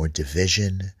there's no more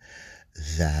division,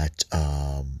 that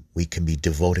we can be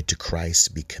devoted to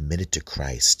Christ, be committed to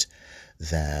Christ,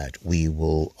 that we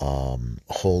will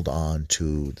hold on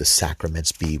to the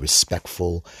sacraments, be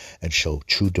respectful, and show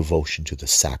true devotion to the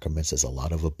sacraments. There's a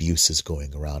lot of abuses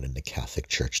going around in the Catholic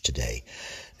Church today.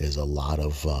 There's a lot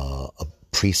of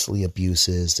priestly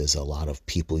abuses. There's a lot of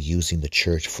people using the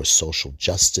church for social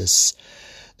justice.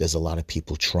 There's a lot of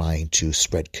people trying to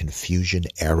spread confusion,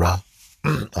 error,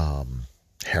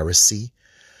 heresy,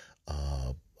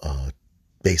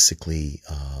 basically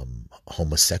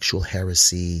homosexual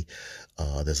heresy.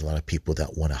 There's a lot of people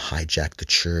that want to hijack the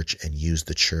church and use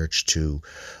the church to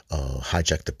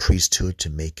hijack the priesthood to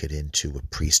make it into a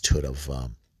priesthood of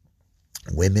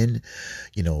women,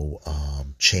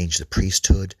 change the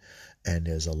priesthood. And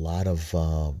there's a lot of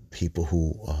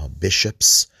people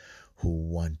bishops who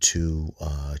want to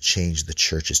change the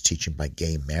church's teaching by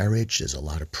gay marriage. There's a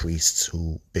lot of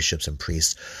bishops and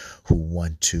priests who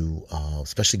want to,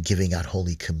 especially giving out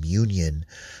Holy Communion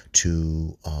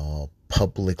to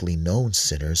publicly known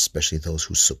sinners, especially those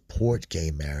who support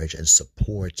gay marriage and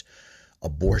support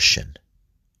abortion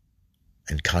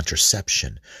and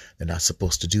contraception. They're not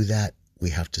supposed to do that.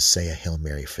 We have to say a Hail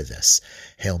Mary for this.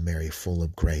 Hail Mary, full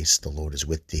of grace, the Lord is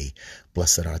with thee.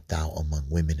 Blessed art thou among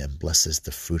women, and blessed is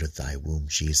the fruit of thy womb,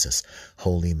 Jesus.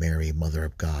 Holy Mary, Mother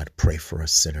of God, pray for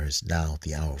us sinners, now at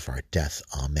the hour of our death.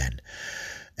 Amen.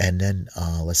 And then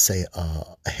let's say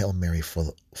a Hail Mary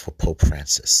for Pope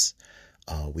Francis.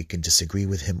 We can disagree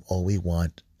with him all we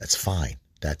want. That's fine.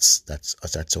 That's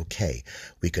okay.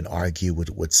 We can argue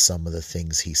with some of the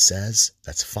things he says.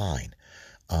 That's fine.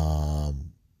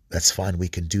 That's fine. We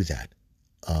can do that.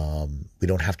 We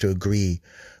don't have to agree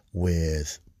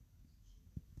with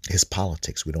his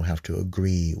politics. We don't have to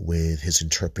agree with his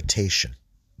interpretation.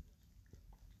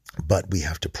 But we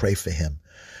have to pray for him.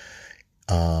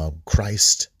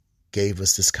 Christ gave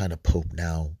us this kind of Pope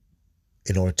now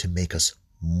in order to make us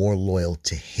more loyal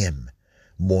to him,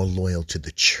 more loyal to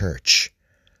the church.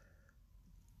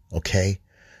 Okay?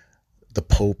 The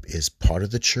Pope is part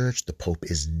of the church. The Pope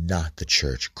is not the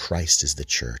church. Christ is the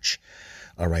church.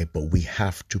 All right, but we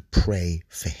have to pray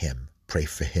for him. Pray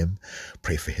for him.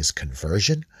 Pray for his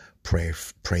conversion. Pray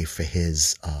for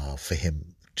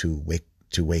him to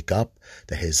to wake up,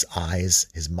 that his eyes,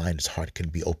 his mind, his heart can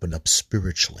be opened up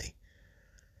spiritually.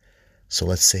 So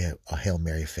let's say a Hail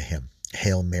Mary for him.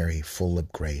 Hail Mary, full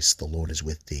of grace, the Lord is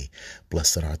with thee.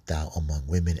 Blessed art thou among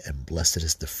women, and blessed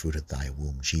is the fruit of thy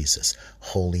womb, Jesus.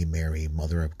 Holy Mary,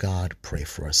 Mother of God, pray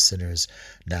for us sinners,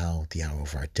 now at the hour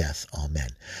of our death.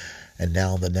 Amen. And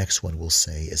now the next one we'll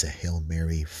say is a Hail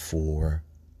Mary for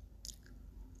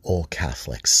all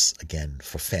Catholics, again,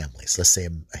 for families. Let's say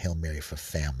a Hail Mary for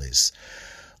families.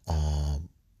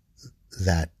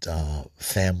 That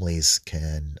families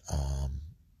can...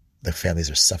 their families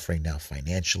are suffering now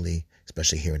financially,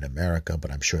 especially here in America,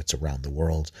 but I'm sure it's around the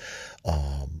world.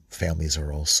 Families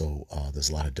are also,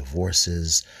 there's a lot of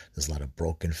divorces, there's a lot of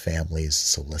broken families.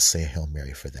 So let's say a Hail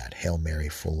Mary for that. Hail Mary,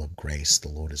 full of grace, the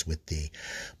Lord is with thee.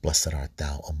 Blessed art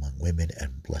thou among women,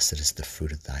 and blessed is the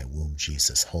fruit of thy womb,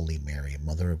 Jesus. Holy Mary,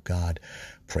 Mother of God,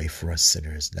 pray for us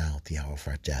sinners now at the hour of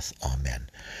our death. Amen.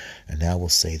 And now we'll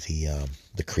say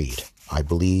the creed. I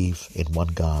believe in one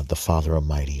God, the Father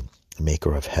Almighty,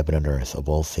 maker of heaven and earth, of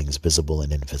all things visible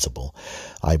and invisible.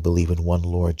 I believe in one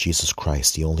Lord Jesus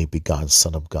Christ, the only begotten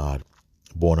Son of God,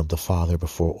 born of the Father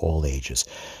before all ages,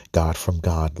 God from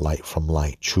God, light from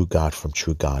light, true God from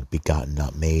true God, begotten,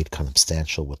 not made,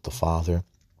 consubstantial with the Father.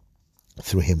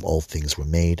 Through him all things were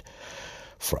made.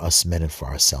 For us men and for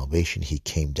our salvation he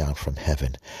came down from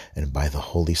heaven, and by the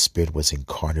Holy Spirit was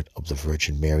incarnate of the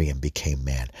Virgin Mary and became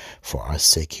man. For our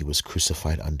sake he was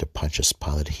crucified under Pontius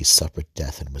Pilate. He suffered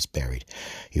death and was buried.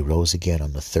 He rose again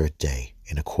on the third day,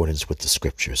 in accordance with the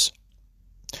Scriptures.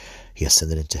 He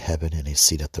ascended into heaven and is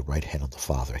seated at the right hand of the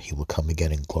Father. He will come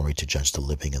again in glory to judge the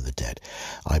living and the dead.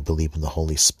 I believe in the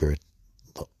Holy Spirit,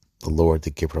 the Lord, the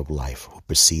giver of life, who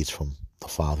proceeds from the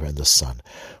Father and the Son,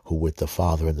 who with the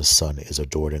Father and the Son is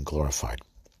adored and glorified.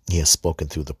 He has spoken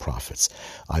through the prophets.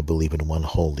 I believe in one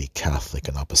holy, Catholic,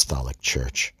 and Apostolic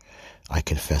Church. I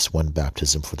confess one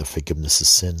baptism for the forgiveness of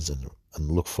sins and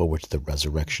look forward to the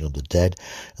resurrection of the dead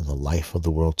and the life of the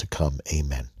world to come.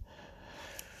 Amen.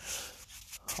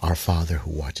 Our Father,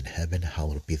 who art in heaven,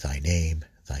 hallowed be thy name.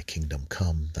 Thy kingdom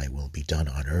come, thy will be done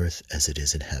on earth as it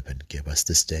is in heaven. Give us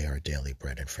this day our daily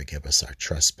bread, and forgive us our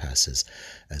trespasses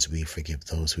as we forgive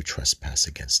those who trespass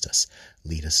against us.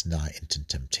 Lead us not into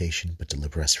temptation, but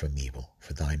deliver us from evil.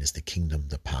 For thine is the kingdom,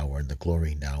 the power, and the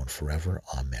glory, now and forever.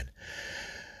 Amen.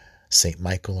 Saint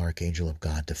Michael, Archangel of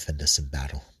God, defend us in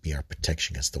battle. Be our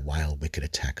protection against the wild, wicked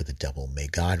attack of the devil. May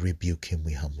God rebuke him,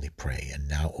 we humbly pray. And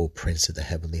now, O Prince of the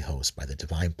heavenly host, by the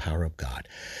divine power of God,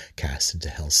 cast into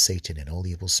hell Satan and all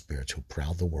evil spirits who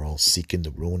prowl the world, seeking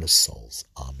the ruin of souls.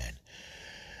 Amen.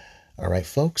 All right,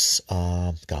 folks,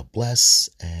 God bless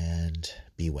and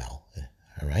be well.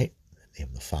 All right? In the name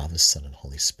of the Father, Son, and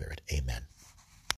Holy Spirit. Amen.